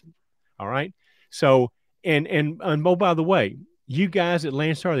person. All right. So, and oh, by the way, you guys at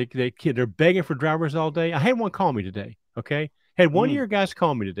Landstar, they're begging for drivers all day. I had one call me today. Okay. Had one of your guys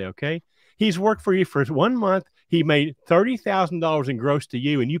call me today. Okay. He's worked for you for 1 month. He made $30,000 in gross to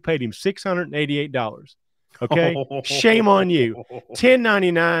you, and you paid him $688. Okay. Shame on you.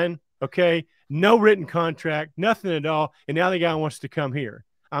 1099. Okay. No written contract, nothing at all. And now the guy wants to come here.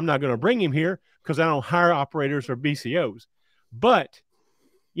 I'm not going to bring him here because I don't hire operators or BCOs. But,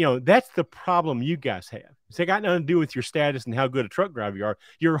 you know, that's the problem you guys have. It's got nothing to do with your status and how good a truck driver you are.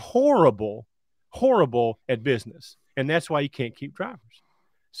 You're horrible, horrible at business. And that's why you can't keep drivers.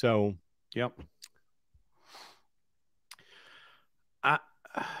 So, yep.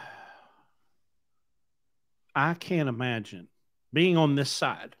 I can't imagine being on this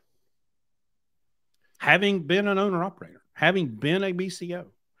side, having been an owner-operator, having been a BCO,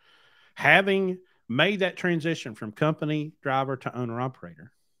 having made that transition from company driver to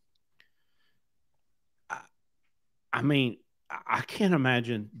owner-operator. I mean, I can't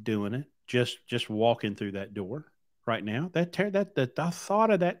imagine doing it, just walking through that door right now. The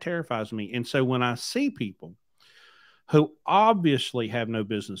thought of that terrifies me. And so when I see people who obviously have no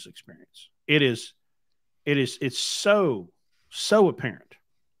business experience, it's so apparent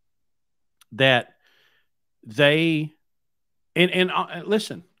that they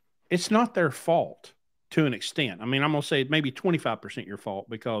listen, it's not their fault to an extent. I mean, I'm going to say maybe 25% your fault,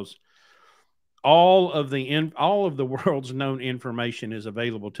 because all of the world's known information is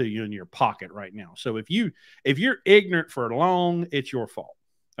available to you in your pocket right now. So if you're ignorant for long, it's your fault.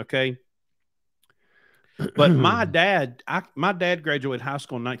 Okay. But my dad graduated high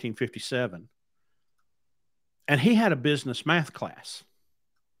school in 1957, and he had a business math class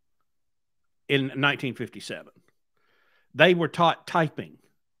in 1957. They were taught typing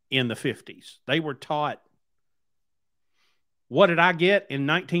in the 50s. They were taught, what did I get in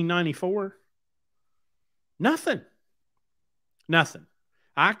 1994? Nothing.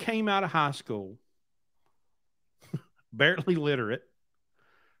 I came out of high school barely literate.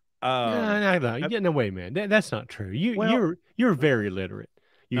 No, you're getting away, man. That's not true. You're very literate.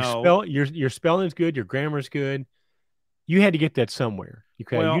 Your spelling's good. Your grammar's good. You had to get that somewhere.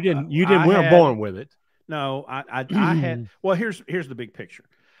 Okay, well, you weren't born with it. No, I had. Well, here's the big picture.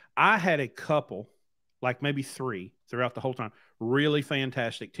 I had a couple, like maybe 3 throughout the whole time, really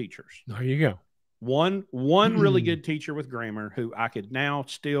fantastic teachers. There you go. One really good teacher with grammar who I could now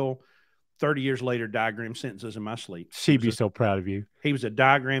still, 30 years later, diagram sentences in my sleep. She'd be so proud of you. He was a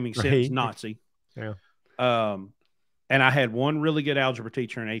diagramming sentence Nazi. Yeah. And I had one really good algebra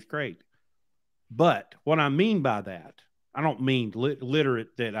teacher in 8th grade. But what I mean by that, I don't mean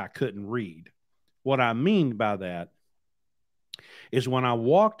literate that I couldn't read. What I mean by that is when I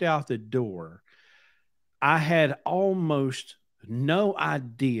walked out the door, I had almost no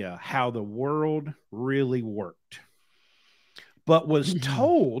idea how the world really worked, but was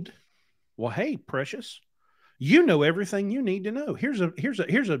told, well, hey, precious, you know everything you need to know. Here's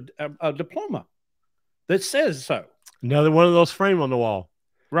a diploma that says so. Another one of those framed on the wall.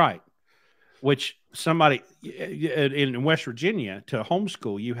 Right. Which somebody in West Virginia, to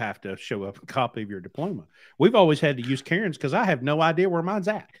homeschool, you have to show up a copy of your diploma. We've always had to use Karen's because I have no idea where mine's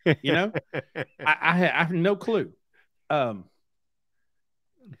at. You know, I have no clue. But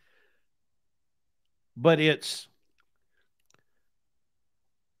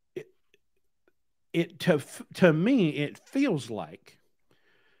to me, it feels like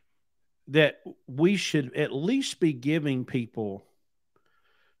that we should at least be giving people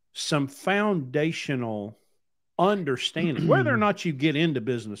some foundational understanding, whether or not you get into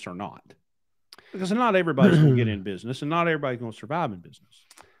business or not, because not everybody's going to get in business and not everybody's going to survive in business.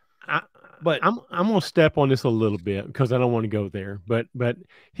 But I'm going to step on this a little bit because I don't want to go there. But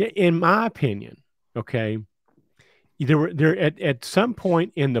in my opinion, okay, there at some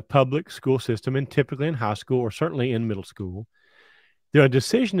point in the public school system, and typically in high school or certainly in middle school, a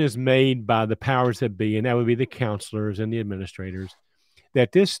decision is made by the powers that be, and that would be the counselors and the administrators,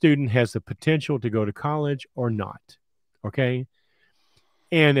 that this student has the potential to go to college or not. Okay.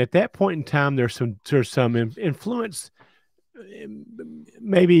 And at that point in time, there's some influence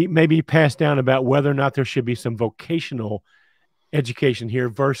maybe passed down about whether or not there should be some vocational education here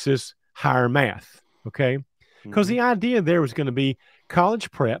versus higher math. Okay. Because the idea there was going to be college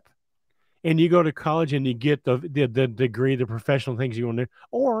prep, and you go to college and you get the degree, the professional things you want to do,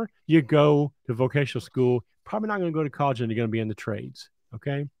 or you go to vocational school, probably not going to go to college and you're going to be in the trades.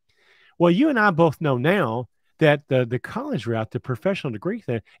 Okay. Well, you and I both know now that the college route, the professional degree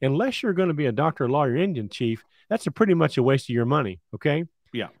thing, unless you're going to be a doctor, lawyer, Indian chief, that's pretty much a waste of your money. Okay.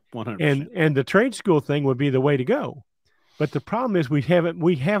 Yeah, 100%. And the trade school thing would be the way to go. But the problem is we haven't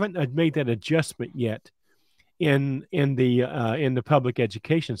made that adjustment yet in the public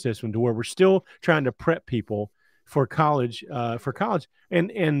education system, to where we're still trying to prep people for college,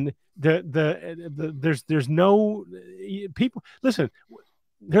 and there's no people. Listen,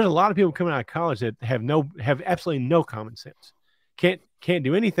 there's a lot of people coming out of college that have absolutely no common sense. Can't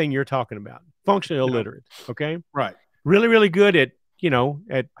do anything you're talking about. Functionally illiterate. Okay. Right. Really, really good at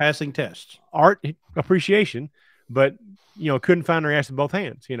passing tests, art appreciation, but couldn't find their ass in both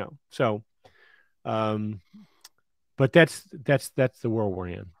hands. So, but that's the world we're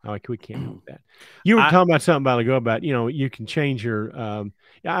in. Like, we can't help that. You were talking about something about you can change your.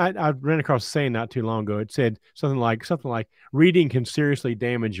 I ran across a saying not too long ago. It said something like reading can seriously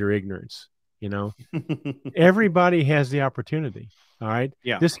damage your ignorance. Everybody has the opportunity. All right.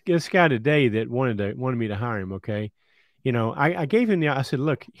 Yeah. This guy today that wanted me to hire him. Okay. I gave him I said,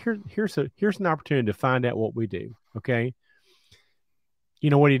 look, here's an opportunity to find out what we do. Okay.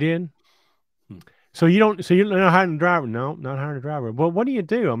 You know what he did? So you're not hiring a driver? No, not hiring a driver. Well, what do you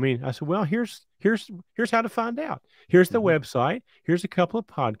do? I mean, I said, well, here's how to find out. Here's the website. Here's a couple of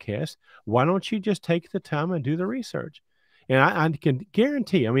podcasts. Why don't you just take the time and do the research? And I can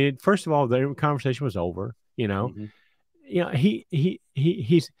guarantee, I mean, first of all, the conversation was over, he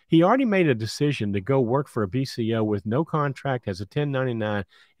already made a decision to go work for a BCO with no contract, as a 1099,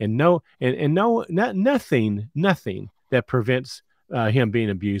 and nothing that prevents him being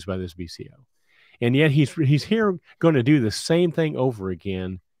abused by this BCO. And yet he's here going to do the same thing over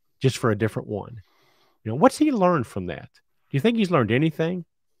again, just for a different one. What's he learned from that? Do you think he's learned anything?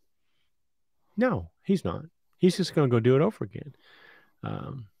 No, he's not. He's just going to go do it over again.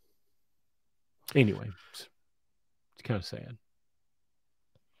 Anyway, it's kind of sad.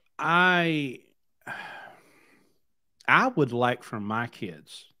 I would like for my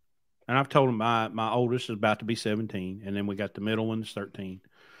kids, and I've told them my oldest is about to be 17, and then we got the middle one's 13,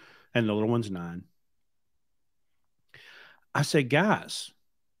 and the little one's 9. I said, guys,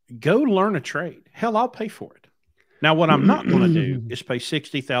 go learn a trade. Hell, I'll pay for it. Now, what I'm not going to do is pay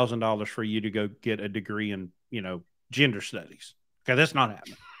 $60,000 for you to go get a degree in, gender studies. Okay, that's not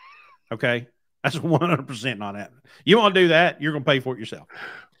happening. Okay, that's 100% not happening. You want to do that, you're going to pay for it yourself.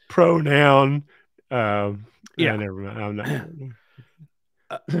 Pronoun. Yeah, never mind. I'm not.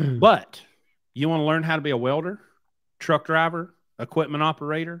 But you want to learn how to be a welder, truck driver, equipment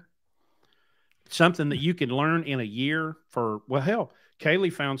operator, something that you can learn in a year for, well, hell,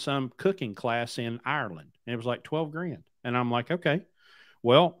 Kaylee found some cooking class in Ireland, and it was like $12,000. And I'm like, okay,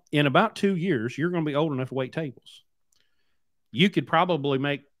 well, in about 2 years, you're going to be old enough to wait tables. You could probably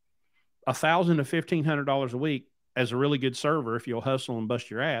make $1,000 to $1,500 a week as a really good server if you'll hustle and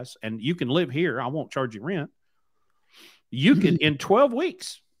bust your ass, and you can live here. I won't charge you rent. You could, in 12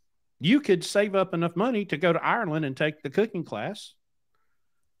 weeks, you could save up enough money to go to Ireland and take the cooking class.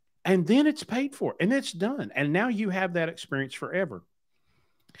 And then it's paid for and it's done. And now you have that experience forever.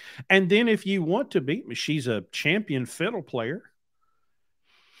 And then if you want to be, she's a champion fiddle player.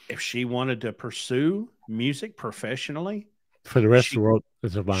 If she wanted to pursue music professionally, for the rest of the world,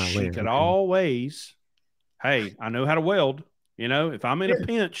 it's a violin. She could always, hey, I know how to weld. If I'm in a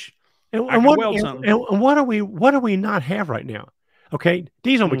pinch, I can weld something. And what do we not have right now? Okay,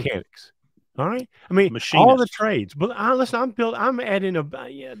 diesel mechanics. All right. I mean, all the trades. But listen, I'm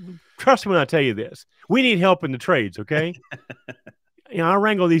adding trust me when I tell you this. We need help in the trades, okay? I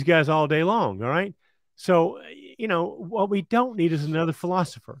wrangle these guys all day long, all right? So, what we don't need is another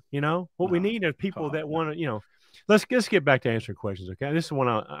philosopher, What we need are people that want to, let's get back to answering questions, okay? This is one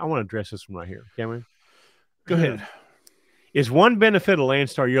I want to address this one right here, can we? Go ahead. Is one benefit of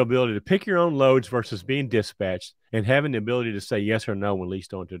Landstar your ability to pick your own loads versus being dispatched and having the ability to say yes or no when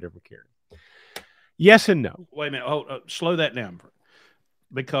leased on to a different carrier? Yes and no. Wait a minute. Slow that down,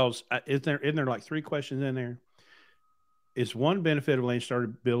 because isn't there like 3 questions in there? Is one benefit of Landstar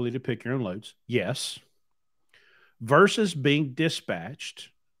ability to pick your own loads? Yes. Versus being dispatched.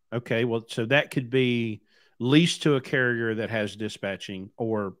 Okay, well, so that could be leased to a carrier that has dispatching,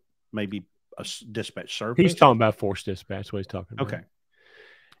 or maybe a dispatch service. He's talking about forced dispatch. What he's talking about. Okay.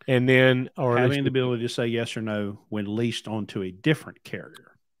 And then, or having the ability to say yes or no when leased onto a different carrier.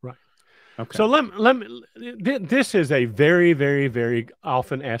 Okay. So this is a very, very, very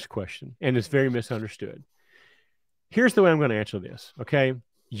often asked question, and it's very misunderstood. Here's the way I'm going to answer this. Okay.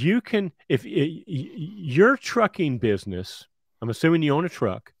 You can, if your trucking business, I'm assuming you own a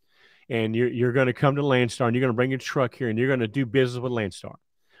truck, and you're going to come to Landstar and you're going to bring your truck here and you're going to do business with Landstar.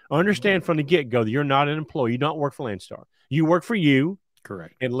 Understand from the get-go that you're not an employee. You don't work for Landstar. You work for you.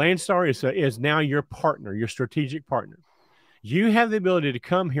 Correct. And Landstar is now your partner, your strategic partner. You have the ability to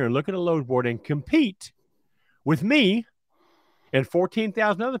come here and look at a load board and compete with me and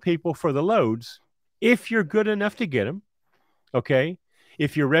 14,000 other people for the loads if you're good enough to get them, okay?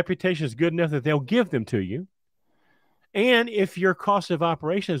 If your reputation is good enough that they'll give them to you, and if your cost of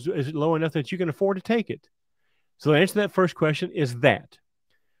operation is low enough that you can afford to take it. So the answer to that first question is that.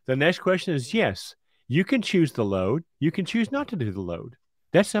 The next question is yes, you can choose the load. You can choose not to do the load.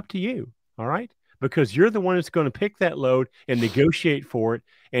 That's up to you, all right? Because you're the one that's going to pick that load and negotiate for it.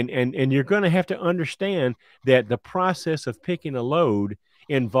 And you're going to have to understand that the process of picking a load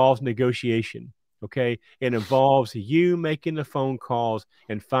involves negotiation, okay? It involves you making the phone calls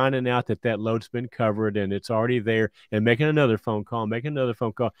and finding out that that load's been covered and it's already there, and making another phone call, and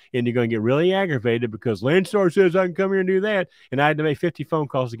you're going to get really aggravated because Landstar says I can come here and do that, and I had to make 50 phone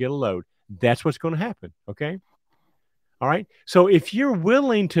calls to get a load. That's what's going to happen, okay? All right. So if you're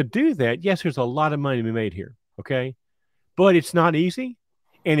willing to do that, yes, there's a lot of money to be made here. Okay. But it's not easy,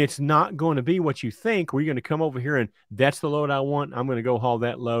 and it's not going to be what you think, where you're going to come over here and that's the load I want. I'm going to go haul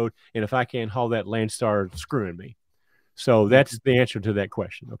that load. And if I can't haul that, Landstar screwing me. So that's the answer to that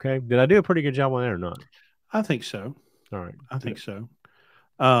question. Okay. Did I do a pretty good job on that or not? I think so. All right. I think so.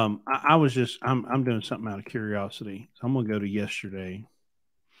 I'm doing something out of curiosity. So I'm going to go to yesterday.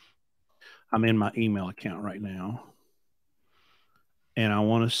 I'm in my email account right now. And I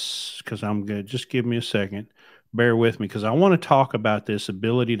want to, because I'm good, just give me a second. Bear with me, because I want to talk about this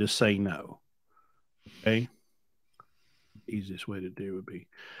ability to say no. Okay. Easiest way to do would be,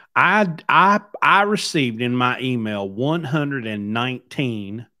 I received in my email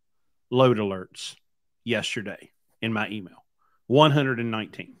 119 load alerts yesterday in my email.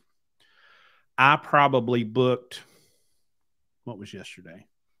 119. I probably booked, what was yesterday?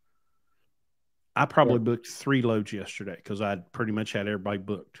 I probably booked 3 loads yesterday because I pretty much had everybody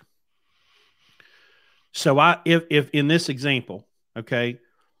booked. So if in this example, okay,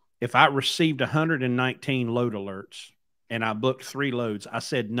 if I received 119 load alerts and I booked 3 loads, I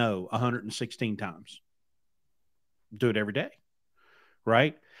said no 116 times. Do it every day,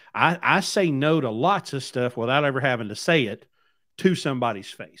 right? I say no to lots of stuff without ever having to say it to somebody's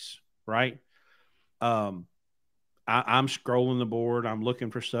face, right? I'm scrolling the board. I'm looking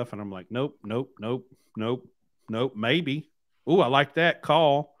for stuff, and I'm like, nope. Maybe. Oh, I like that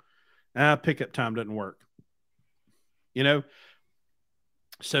call. Pickup time doesn't work. You know?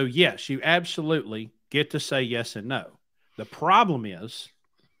 So, yes, you absolutely get to say yes and no. The problem is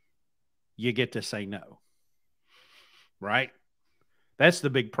you get to say no. Right? That's the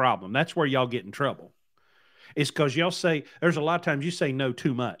big problem. That's where y'all get in trouble. It's because y'all say, there's a lot of times you say no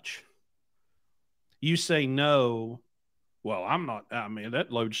too much. You say no, well,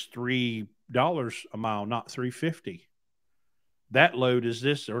 that load's $3 a mile, not $3.50. That load is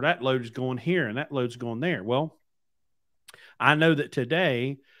this, or that load is going here, and that load's going there. Well, I know that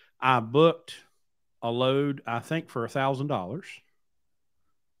today I booked a load, I think, for $1,000.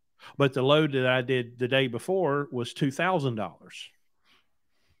 But the load that I did the day before was $2,000.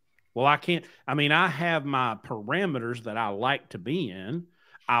 Well, I have my parameters that I like to be in.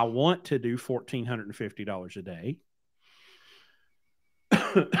 I want to do $1,450 a day.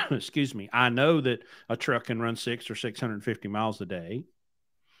 Excuse me. I know that a truck can run 600 or 650 miles a day.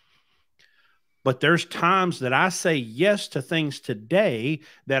 But there's times that I say yes to things today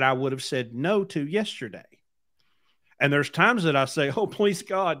that I would have said no to yesterday. And there's times that I say, oh, please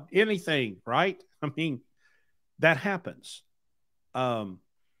God, anything, right? I mean, that happens.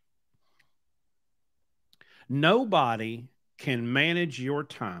 Nobody can manage your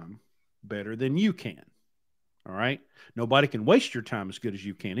time better than you can. All right. Nobody can waste your time as good as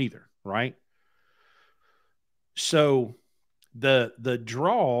you can either. Right. So the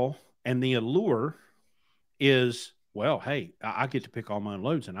draw and the allure is, well, hey, I get to pick all my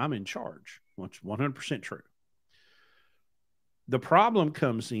loads and I'm in charge. Which 100% true. The problem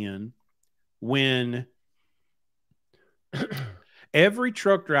comes in when every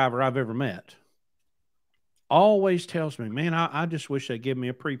truck driver I've ever met always tells me, man, I just wish they'd give me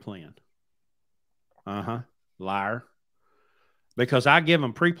a pre-plan. Liar. Because I give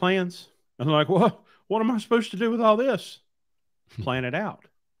them pre-plans. And they're like, well, what am I supposed to do with all this? Plan it out.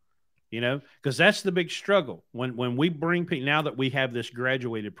 Because that's the big struggle. When we bring people, now that we have this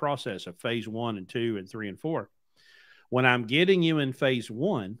graduated process of phase 1 and 2 and 3 and 4, when I'm getting you in phase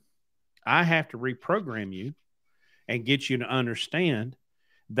 1, I have to reprogram you and get you to understand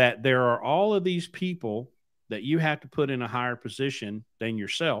that there are all of these people that you have to put in a higher position than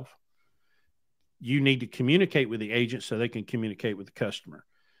yourself. You need to communicate with the agent so they can communicate with the customer.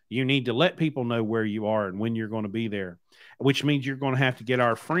 You need to let people know where you are and when you're going to be there, which means you're going to have to get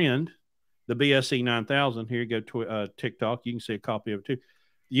our friend, the BSE 9000. Here you go to TikTok. You can see a copy of it too.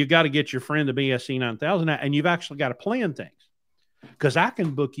 You got to get your friend, the BSE 9000, out, and you've actually got to plan things, because I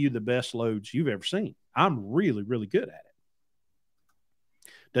can book you the best loads you've ever seen. I'm really, really good at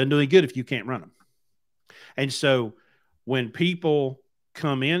it. Doesn't do any good if you can't run them. And so when people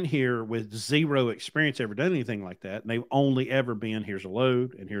come in here with zero experience, ever done anything like that, and they've only ever been, here's a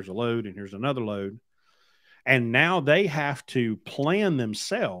load, and here's a load, and here's another load, and now they have to plan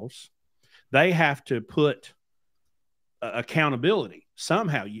themselves. They have to put accountability.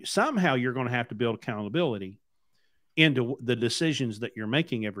 Somehow you're going to have to build accountability into the decisions that you're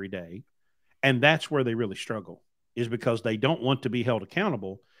making every day. And that's where they really struggle, is because they don't want to be held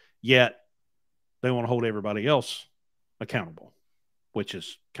accountable, yet they want to hold everybody else accountable, which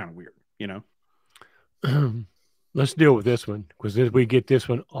is kind of weird, you know? Let's deal with this one, because we get this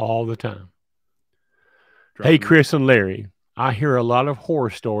one all the time. Hey, Chris and Larry, I hear a lot of horror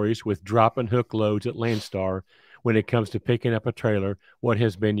stories with drop and hook loads at Landstar when it comes to picking up a trailer. What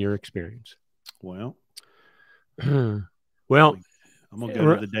has been your experience? Well, I'm going to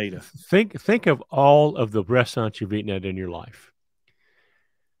go to the data. Think of all of the restaurants you've eaten at in your life.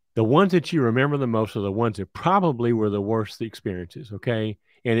 The ones that you remember the most are the ones that probably were the worst experiences, okay?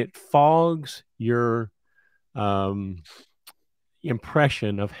 And it fogs your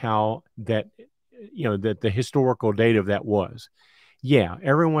impression of how that, that the historical date of that was. Yeah,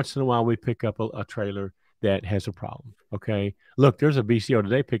 every once in a while we pick up a trailer that has a problem, okay? Look, there's a BCO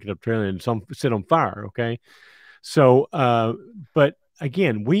today picking up a trailer and some sit on fire, okay? So, but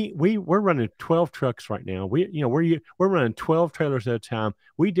again, we're running 12 trucks right now. We're running 12 trailers at a time.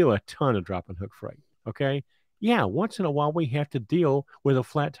 We do a ton of drop and hook freight. Okay. Yeah. Once in a while we have to deal with a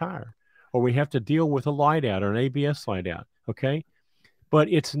flat tire, or we have to deal with a light out or an ABS light out. Okay. But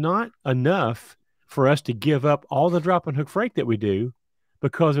it's not enough for us to give up all the drop and hook freight that we do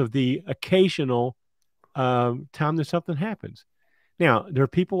because of the occasional time that something happens. Now, there are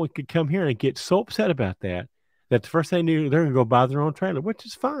people who could come here and get so upset about that the first thing they do, they're going to go buy their own trailer, which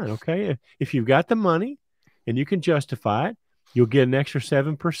is fine, okay? If you've got the money and you can justify it, you'll get an extra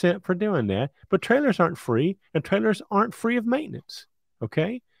 7% for doing that. But trailers aren't free, and trailers aren't free of maintenance,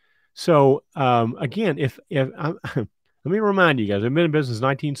 okay? So, again, if let me remind you guys, I've been in business since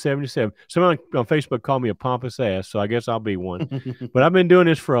 1977. Someone on Facebook called me a pompous ass, so I guess I'll be one. But I've been doing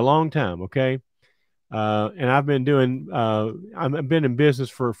this for a long time, okay? And I've been in business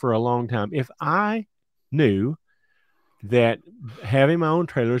for a long time. If I knew that having my own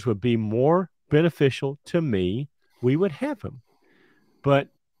trailers would be more beneficial to me, we would have them. But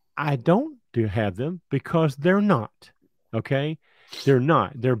I don't have them because they're not. Okay? They're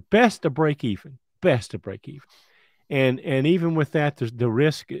not. They're best to break even. And even with that, there's the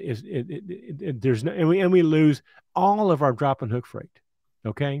risk is there's no, and we lose all of our drop and hook freight.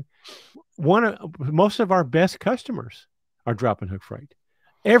 Okay? Most of our best customers are drop and hook freight.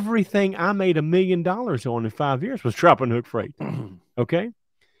 Everything I made $1 million on in 5 years was drop and hook freight. Okay.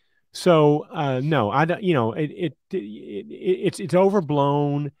 So, no, I don't, it's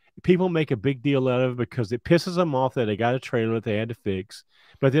overblown. People make a big deal out of it because it pisses them off that they got a trailer that they had to fix,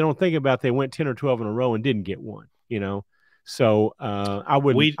 but they don't think about they went 10 or 12 in a row and didn't get one, So, I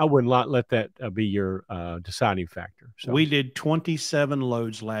wouldn't let that be your deciding factor. So we did 27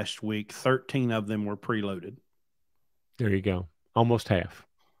 loads last week. 13 of them were preloaded. There you go. Almost half.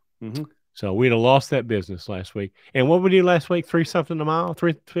 Mm-hmm. So we'd have lost that business last week. And what we do last week? $3 a mile,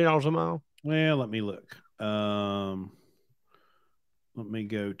 $3 a mile. Well, let me look. Let me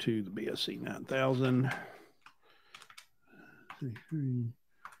go to the BSE 9000.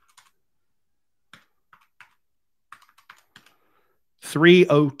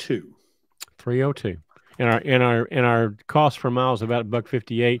 302. 302. And our cost per mile is about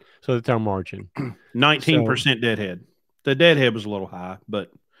 $1.58. So that's our margin. 19% deadhead. The deadhead was a little high,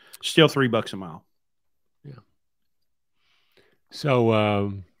 but still $3 a mile. Yeah.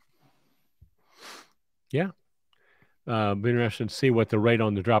 So, be interested to see what the rate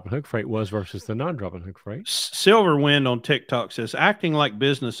on the drop and hook freight was versus the non-drop and hook freight. Silver Wind on TikTok says, acting like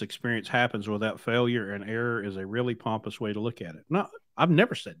business experience happens without failure and error is a really pompous way to look at it. No, I've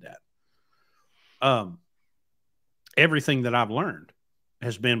never said that. Everything that I've learned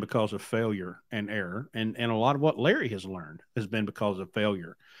has been because of failure and error. And a lot of what Larry has learned has been because of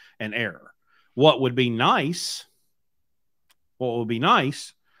failure and error. What would be nice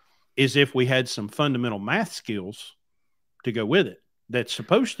is if we had some fundamental math skills to go with it. That's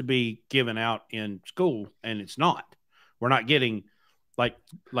supposed to be given out in school, and it's not. We're not getting like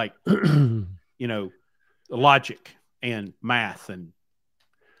logic and math and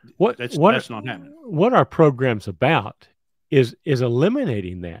That's not happening. What our program's about is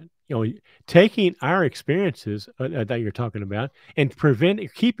eliminating that. Taking our experiences that you're talking about and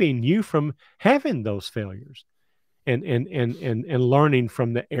keeping you from having those failures, and learning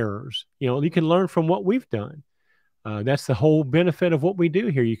from the errors. You can learn from what we've done. That's the whole benefit of what we do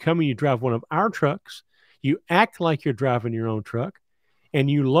here. You come and you drive one of our trucks, you act like you're driving your own truck, and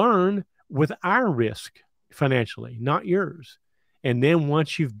you learn with our risk financially, not yours. And then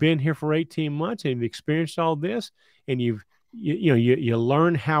once you've been here for 18 months and you've experienced all this, and you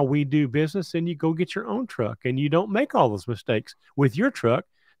learn how we do business, and you go get your own truck, and you don't make all those mistakes with your truck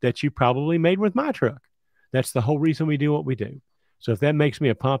that you probably made with my truck. That's the whole reason we do what we do. So if that makes me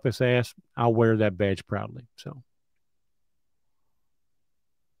a pompous ass, I'll wear that badge proudly. So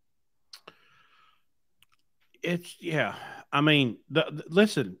I mean,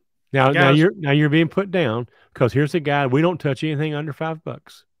 listen. Now you're being put down, because here's a guy, we don't touch anything under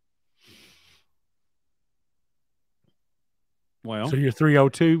 $5. Well, so your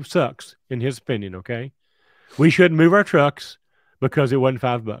 302 sucks in his opinion. Okay, we shouldn't move our trucks because it wasn't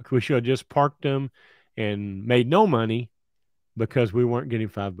 $5. We should have just parked them and made no money because we weren't getting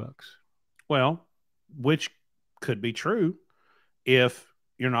 $5. Well, which could be true if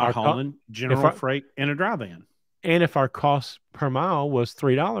you're not hauling general freight in a dry van. And if our cost per mile was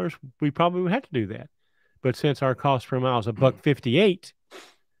 $3, we probably would have to do that. But since our cost per mile is $1.58,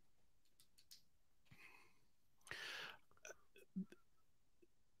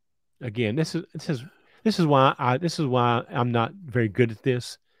 again, this is why I'm not very good at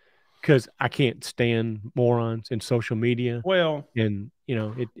this, because I can't stand morons in social media. Well, and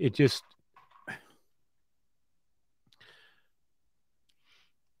it just.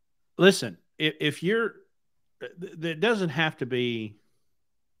 Listen, if you're, it doesn't have to be.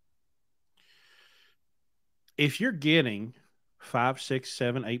 If you're getting $5, $6,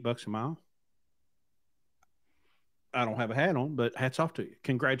 $7, $8 a mile, I don't have a hat on, but hats off to you.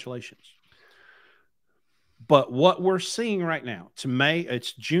 Congratulations. But what we're seeing right now,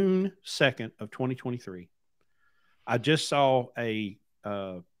 it's June 2nd of 2023. I just saw a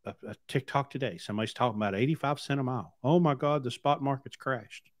TikTok today. Somebody's talking about 85 cents a mile. Oh my God, the spot market's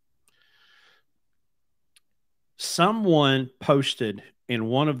crashed. Someone posted in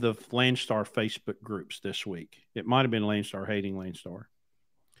one of the Landstar Facebook groups this week. It might have been Landstar Hating Landstar.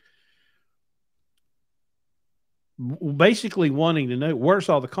 Basically wanting to know, where's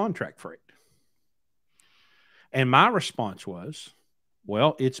all the contract freight? And my response was,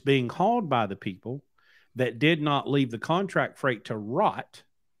 well, it's being hauled by the people that did not leave the contract freight to rot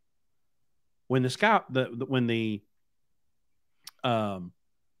when the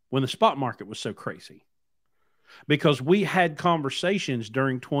spot market was so crazy. Because we had conversations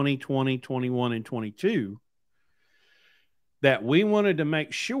during 2020, 21, and 22 that we wanted to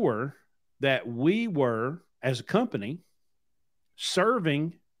make sure that we were, as a company,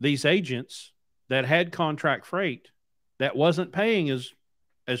 serving these agents that had contract freight that wasn't paying as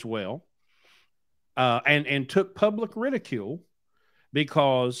well, and took public ridicule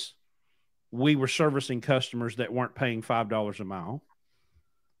because we were servicing customers that weren't paying $5 a mile.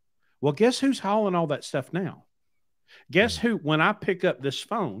 Well, guess who's hauling all that stuff now? Guess who, when I pick up this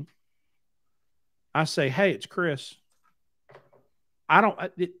phone, I say, hey, it's Chris.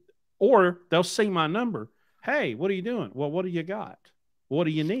 Or they'll see my number. Hey, what are you doing? Well, what do you got? What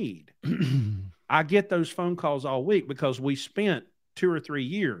do you need? I get those phone calls all week because we spent 2 or 3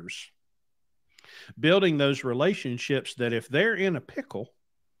 years building those relationships that if they're in a pickle,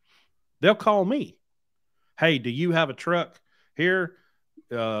 they'll call me. Hey, do you have a truck here?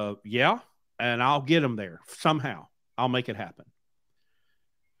 Yeah. And I'll get them there somehow. I'll make it happen.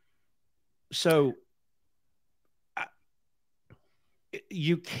 So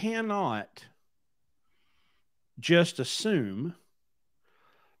you cannot just assume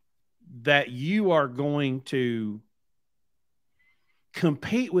that you are going to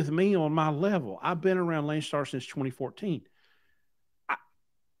compete with me on my level. I've been around Landstar since 2014.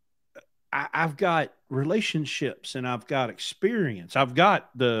 I've got relationships and I've got experience. I've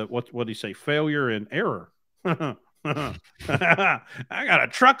got what do you say? Failure and error. I got a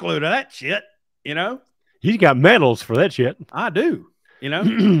truckload of that shit, He's got medals for that shit. I do,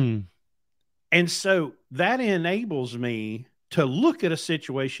 And so that enables me to look at a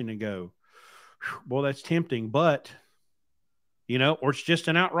situation and go, well, that's tempting, but, or it's just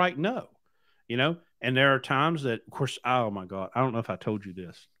an outright no, and there are times that, of course, oh my God, I don't know if I told you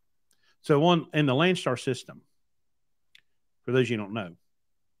this. So in the Landstar system, for those you don't know,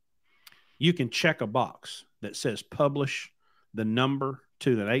 you can check a box that says publish the number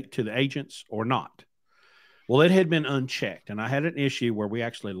to the agents or not. Well, it had been unchecked, and I had an issue where we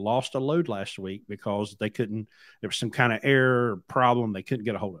actually lost a load last week because they couldn't. There was some kind of error or problem. They couldn't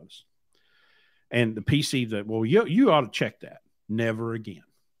get a hold of us. And the PC that, well, you ought to check that. Never again.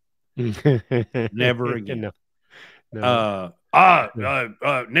 Never again. No.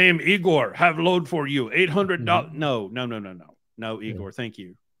 Name Igor. Have load for you. $800. No, Igor. Thank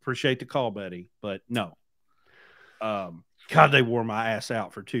you. Appreciate the call, buddy, but no. God, they wore my ass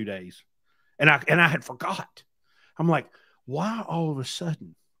out for 2 days. And I had forgot. I'm like, why all of a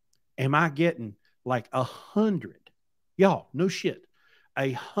sudden am I getting like 100? Y'all, no shit.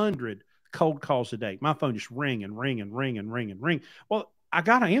 100 cold calls a day. My phone just ring and ring and ring and ring and ring. Well, I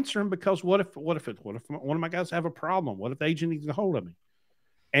gotta answer them because what if one of my guys have a problem? What if the agent needs a hold of me?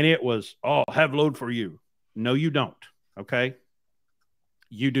 And it was, oh, have load for you. No, you don't. Okay.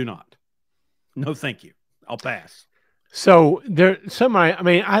 You do not. No, thank you. I'll pass. So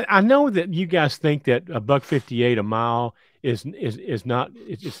I know that you guys think that $1.58 a mile is not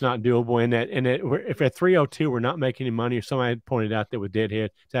doable, and that if at 302 we're not making any money, or somebody had pointed out that with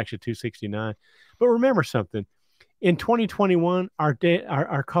Deadhead it's actually 269. But remember something, in 2021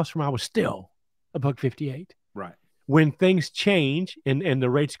 our cost per mile was still $1.58. Right. When things change and the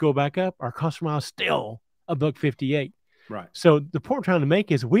rates go back up, our cost per mile is still $1.58. Right. So the point I'm trying to make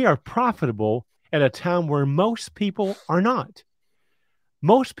is we are profitable at a time where most people are not.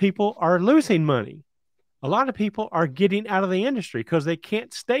 Most people are losing money. A lot of people are getting out of the industry because they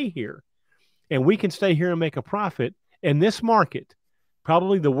can't stay here. And we can stay here and make a profit in this market,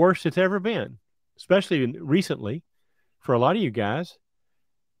 probably the worst it's ever been, especially recently for a lot of you guys.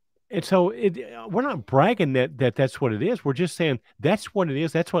 And so we're not bragging that that's what it is. We're just saying that's what it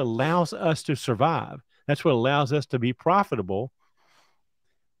is. That's what allows us to survive. That's what allows us to be profitable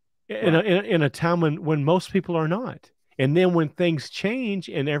in a time when most people are not. And then when things change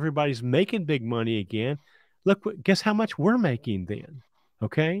and everybody's making big money again, look, guess how much we're making then.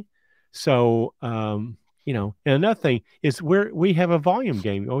 Okay. So, and another thing is we have a volume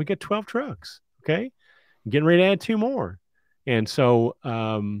game. Oh, we got 12 trucks. Okay. Getting ready to add 2 more. And so,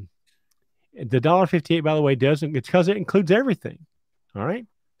 the $1.58, by the way, it's because it includes everything. All right.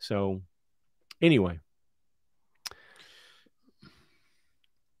 So anyway.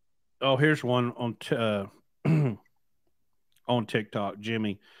 Oh, here's one on TikTok,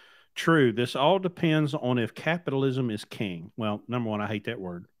 Jimmy. True. This all depends on if capitalism is king. Well, number one, I hate that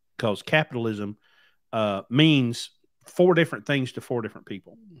word because capitalism means 4 different things to 4 different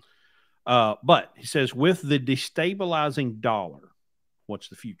people. But he says, with the destabilizing dollar, what's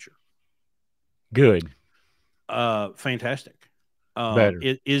the future? Good. Fantastic. Better.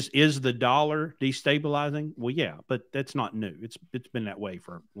 Is the dollar destabilizing? Well, yeah, but that's not new. It's been that way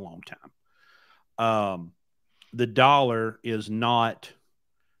for a long time. The dollar is not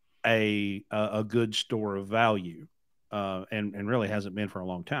a good store of value, and really hasn't been for a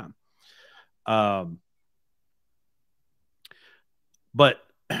long time. But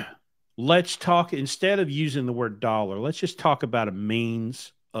let's talk, instead of using the word dollar, let's just talk about a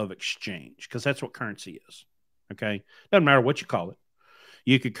means of exchange, because that's what currency is. Okay. Doesn't matter what you call it.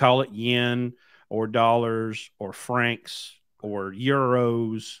 You could call it yen or dollars or francs or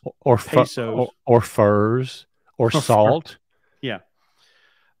euros or pesos or furs or salt. Yeah.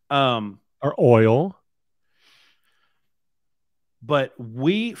 Or oil. But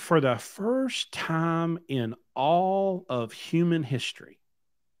we, for the first time in all of human history,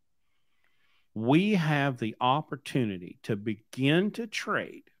 we have the opportunity to begin to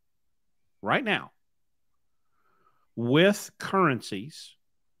trade right now with currencies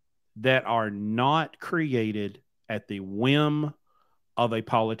that are not created at the whim of a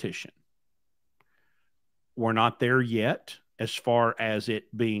politician. We're not there yet as far as it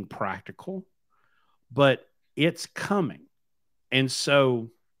being practical, but it's coming. And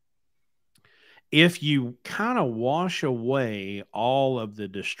so if you kind of wash away all of the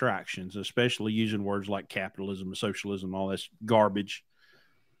distractions, especially using words like capitalism, socialism, all this garbage,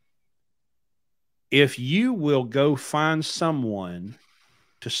 if you will go find someone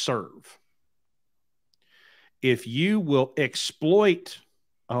to serve, if you will exploit,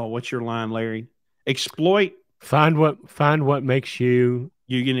 oh, what's your line, Larry? Exploit. Find what makes you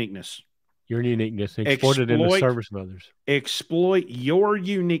your uniqueness. Your uniqueness. Exploit it in the service of others. Exploit your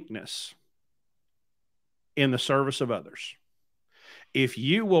uniqueness in the service of others. If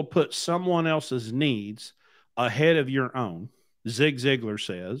you will put someone else's needs ahead of your own, Zig Ziglar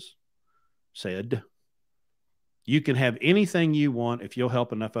said, you can have anything you want if you'll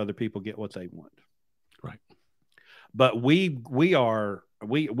help enough other people get what they want. Right. But we are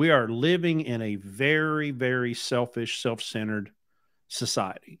living in a very, very selfish, self-centered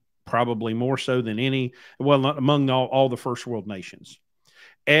society. probably more so than any, well, not among all the first world nations.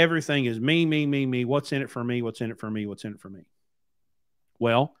 Everything is me, me, me, me. What's in it for me? What's in it for me? What's in it for me?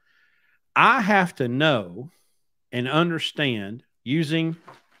 Well, I have to know and understand using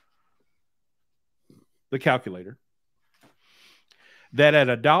the calculator that at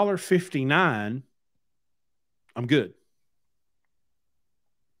 $1.59, I'm good.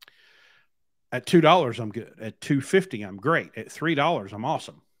 At $2, I'm good. At $2.50, I'm great. At $3, I'm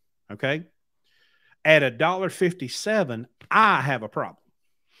awesome. Okay. At $1.57, I have a problem.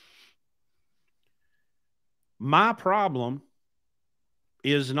 My problem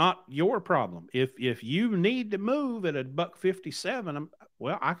is not your problem. If you need to move at $1.57, I'm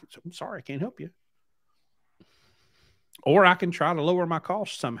sorry, I can't help you. Or I can try to lower my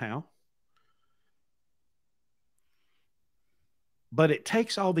costs somehow. But it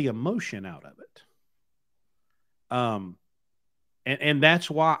takes all the emotion out of it. And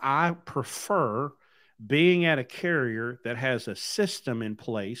that's why I prefer being at a carrier that has a system in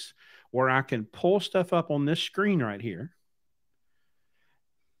place where I can pull stuff up on this screen right here,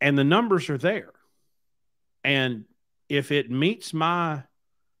 and the numbers are there. And if it meets my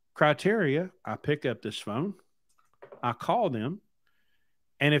criteria, I pick up this phone, I call them,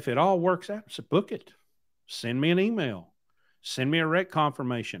 and if it all works out, I say, book it. Send me an email. Send me a wreck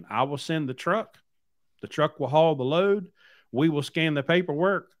confirmation. I will send the truck. The truck will haul the load. We will scan the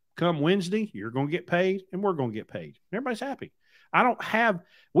paperwork. Come Wednesday, you're going to get paid, and we're going to get paid. Everybody's happy.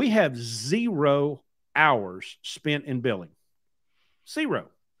 We have 0 hours spent in billing. 0.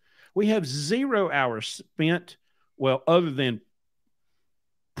 We have 0 hours spent, well, other than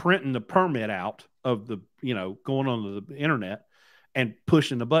printing the permit out of the, going on the internet and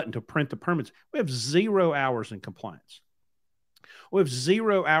pushing the button to print the permits. We have 0 hours in compliance. We have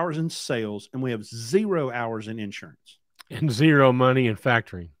 0 hours in sales, and we have 0 hours in insurance. And 0 money in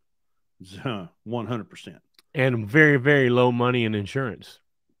factoring. 100%. And very, very low money in insurance.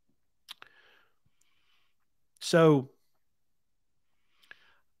 So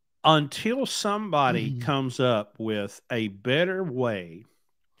until somebody comes up with a better way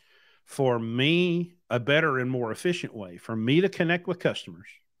for me, a better and more efficient way for me to connect with customers,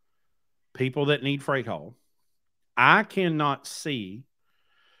 people that need freight haul, I cannot see,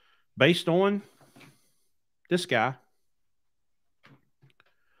 based on this guy,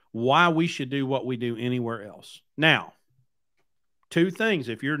 why we should do what we do anywhere else. Now, 2 things.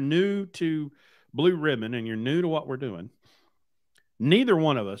 If you're new to Blue Ribbon and you're new to what we're doing, neither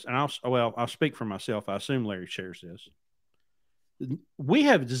one of us, and I'll speak for myself. I assume Larry shares this. We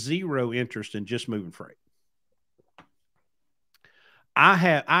have 0 interest in just moving freight. I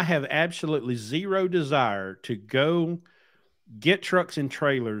have absolutely 0 desire to go get trucks and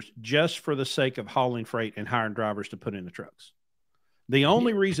trailers just for the sake of hauling freight and hiring drivers to put in the trucks. The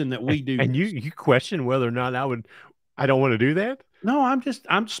only reason that we do, and you question whether or not I don't want to do that. No,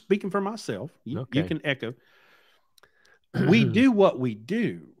 I'm speaking for myself. You can echo. We do what we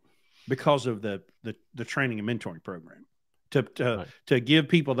do because of the training and mentoring program to give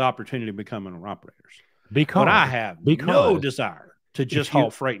people the opportunity to become owner operators. But I have no desire to just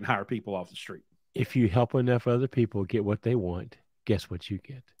haul freight and hire people off the street. If you help enough other people get what they want, guess what you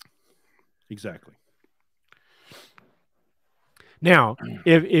get? Exactly. Now,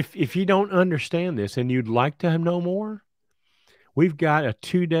 if you don't understand this and you'd like to know more, we've got a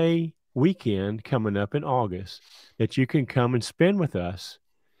 2-day weekend coming up in August that you can come and spend with us,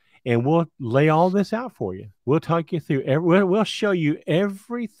 and we'll lay all this out for you. We'll talk you through we'll show you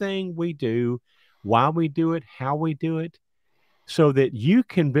everything we do, why we do it, how we do it, so that you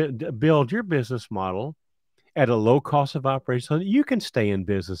can build your business model at a low cost of operation so that you can stay in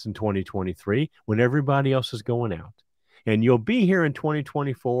business in 2023 when everybody else is going out. And you'll be here in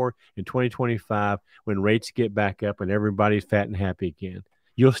 2024 and 2025 when rates get back up and everybody's fat and happy again.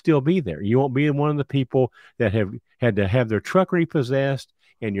 You'll still be there. You won't be one of the people that have had to have their truck repossessed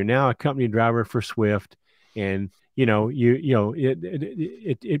and you're now a company driver for Swift. And, but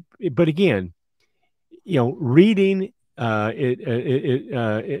again, reading,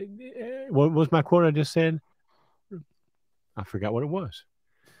 what was my quote I just said? I forgot what it was.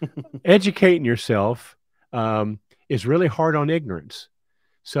 Educating yourself is really hard on ignorance.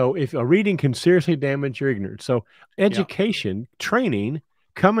 So if a reading can seriously damage your ignorance. So education, training,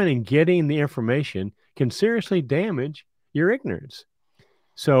 coming and getting the information can seriously damage your ignorance.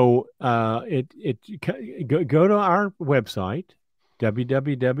 So go to our website,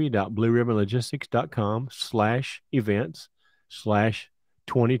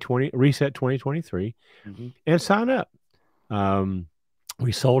 www.blueribbonlogistics.com/events/2020 reset 2023 and sign up.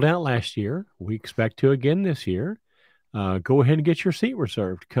 We sold out last year. We expect to again this year. go ahead and get your seat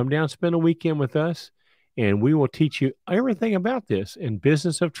reserved. Come down, spend a weekend with us, and we will teach you everything about this in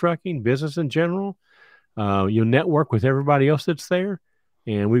business of trucking, business in general. You'll network with everybody else that's there,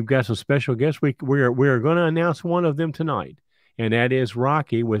 and we've got some special guests. We are going to announce one of them tonight, and that is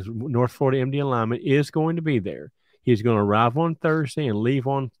Rocky with North Florida MD Alignment is going to be there. He's going to arrive on Thursday and leave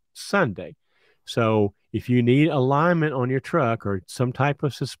on Sunday. So if you need alignment on your truck or some type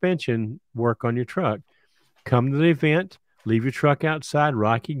of suspension work on your truck, come to the event, leave your truck outside.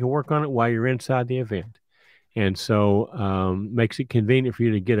 Rocky can work on it while you're inside the event. And so makes it convenient for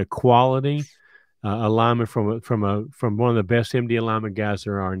you to get a quality alignment from one of the best MD alignment guys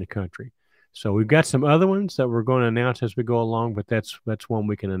there are in the country. So we've got some other ones that we're going to announce as we go along, but that's one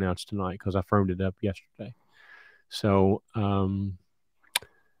we can announce tonight because I firmed it up yesterday. So,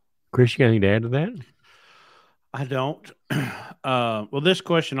 Chris, you got anything to add to that? I don't. Well, this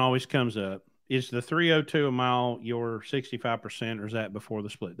question always comes up. Is the 302 a mile your 65%, or is that before the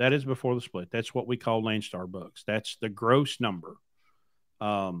split? That is before the split. That's what we call Landstar books. That's the gross number.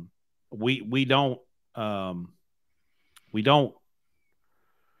 We know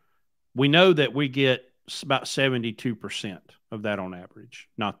that we get about 72% of that on average,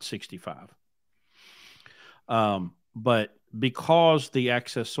 not 65. But because the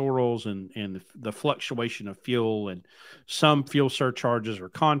accessorials and the fluctuation of fuel, and some fuel surcharges are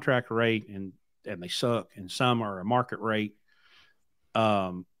contract rate and they suck, and some are a market rate,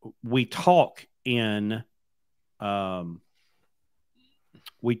 we talk in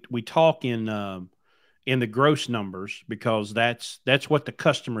we talk in the gross numbers because that's what the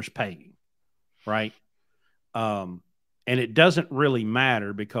customer's paying, right? And it doesn't really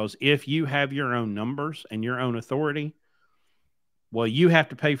matter, because if you have your own numbers and your own authority, well, you have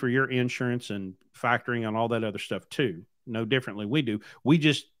to pay for your insurance and factoring and all that other stuff too. No differently we do.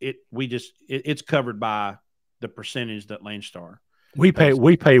 It's covered by the percentage that Landstar. We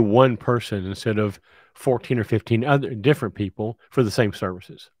pay one person instead of 14 or 15 other different people for the same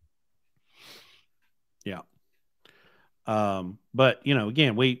services. Yeah. But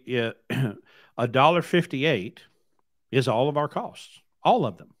again, $1.58 is all of our costs, all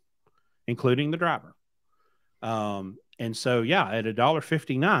of them, including the driver. And so, yeah, at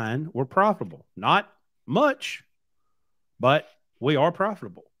 $1.59, we're profitable. Not much, but we are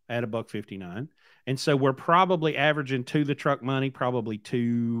profitable at $1.59. And so we're probably averaging to the truck money, probably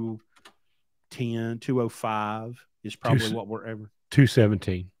 210, 205 is probably what we're ever.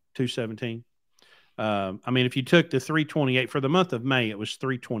 217. 217. I mean, if you took the 328 for the month of May, it was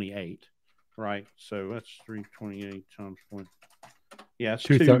 328, right? So that's 328 times 1. Yeah, it's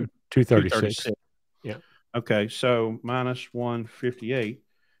 236. Yeah. Okay, so minus 158.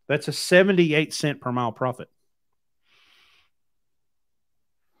 That's a 78-cent per mile profit.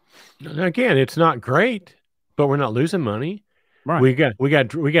 Again, it's not great, but we're not losing money. Right. We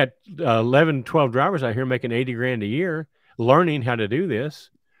got 11, 12 drivers out here making $80,000 a year, learning how to do this.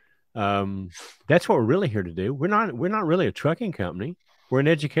 That's what we're really here to do. We're not really a trucking company. We're an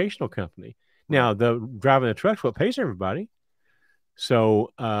educational company. Now, the driving the truck's what pays everybody.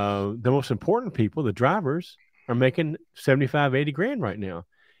 So the most important people, the drivers, are making 75, 80 grand right now.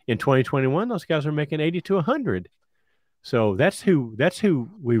 In 2021, those guys are making 80 to 100. So that's who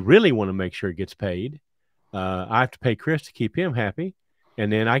we really want to make sure gets paid. I have to pay Chris to keep him happy,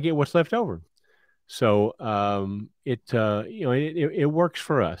 and then I get what's left over. So it works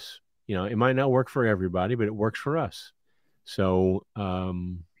for us. It might not work for everybody, but it works for us. So,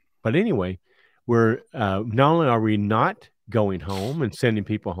 but anyway, we're not only are we not going home and sending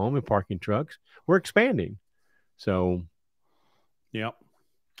people home and parking trucks, we're expanding. So, yep.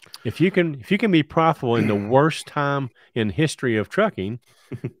 If you can be profitable in the worst time in history of trucking,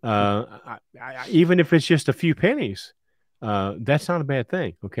 even if it's just a few pennies, that's not a bad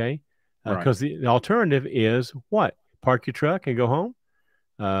thing. Okay. Because the alternative is what? Park your truck and go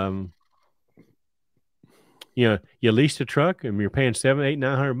home. You leased a truck and you're paying $700,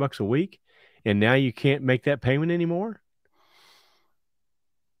 $800, $900 a week, and now you can't make that payment anymore.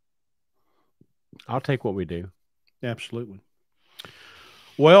 I'll take what we do. Absolutely.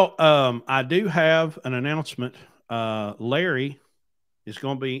 Well, I do have an announcement. Larry is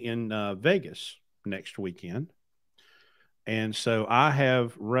going to be in Vegas next weekend. And so I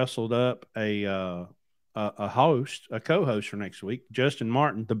have wrestled up a co-host for next week, Justin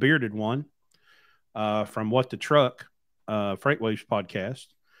Martin, the bearded one, from What the Truck, Freightwaves podcast,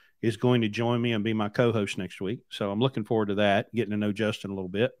 is going to join me and be my co-host next week. So I'm looking forward to that, getting to know Justin a little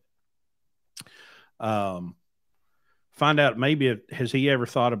bit. Find out has he ever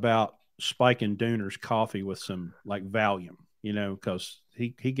thought about spiking Dooner's coffee with some like Valium, because he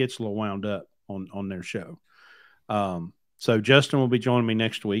gets a little wound up on their show. So Justin will be joining me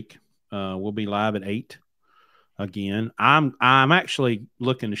next week. We'll be live at 8 again. I'm actually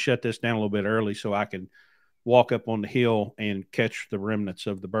looking to shut this down a little bit early so I can walk up on the hill and catch the remnants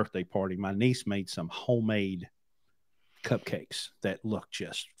of the birthday party. My niece made some homemade cupcakes that look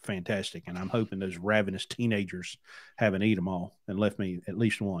just fantastic, and I'm hoping those ravenous teenagers haven't eaten them all and left me at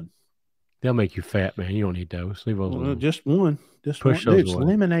least one. They'll make you fat, man. You don't need those. Leave those alone. Just one. Just push one. those Dude,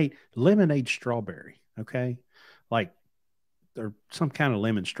 away. lemonade strawberry. Okay, like they're some kind of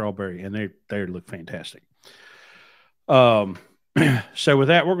lemon strawberry, and they look fantastic. So with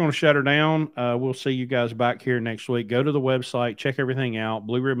that, we're going to shut her down. We'll see you guys back here next week. Go to the website, check everything out,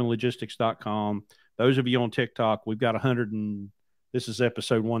 blueribbonlogistics.com. Those of you on TikTok, we've got 100 and this is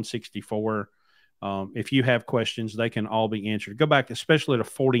episode 164. If you have questions, they can all be answered. Go back, especially to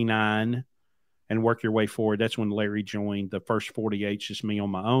 49 and work your way forward. That's when Larry joined. The first 48 is just me on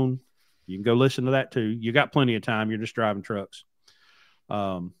my own. You can go listen to that too. You got plenty of time. You're just driving trucks.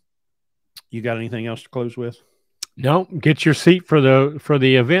 You got anything else to close with? No, get your seat for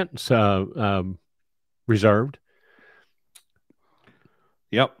the events reserved.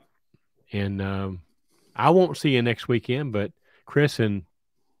 Yep. And I won't see you next weekend, but Chris and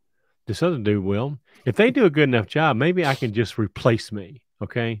this other dude will. If they do a good enough job, maybe I can just replace me.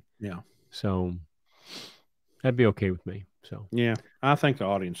 Okay. Yeah. So that'd be okay with me. So yeah, I think the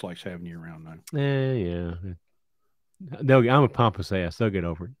audience likes having you around though. Yeah. I'm a pompous ass. They'll get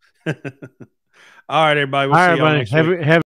over it. All right, everybody. We'll see you next week. Have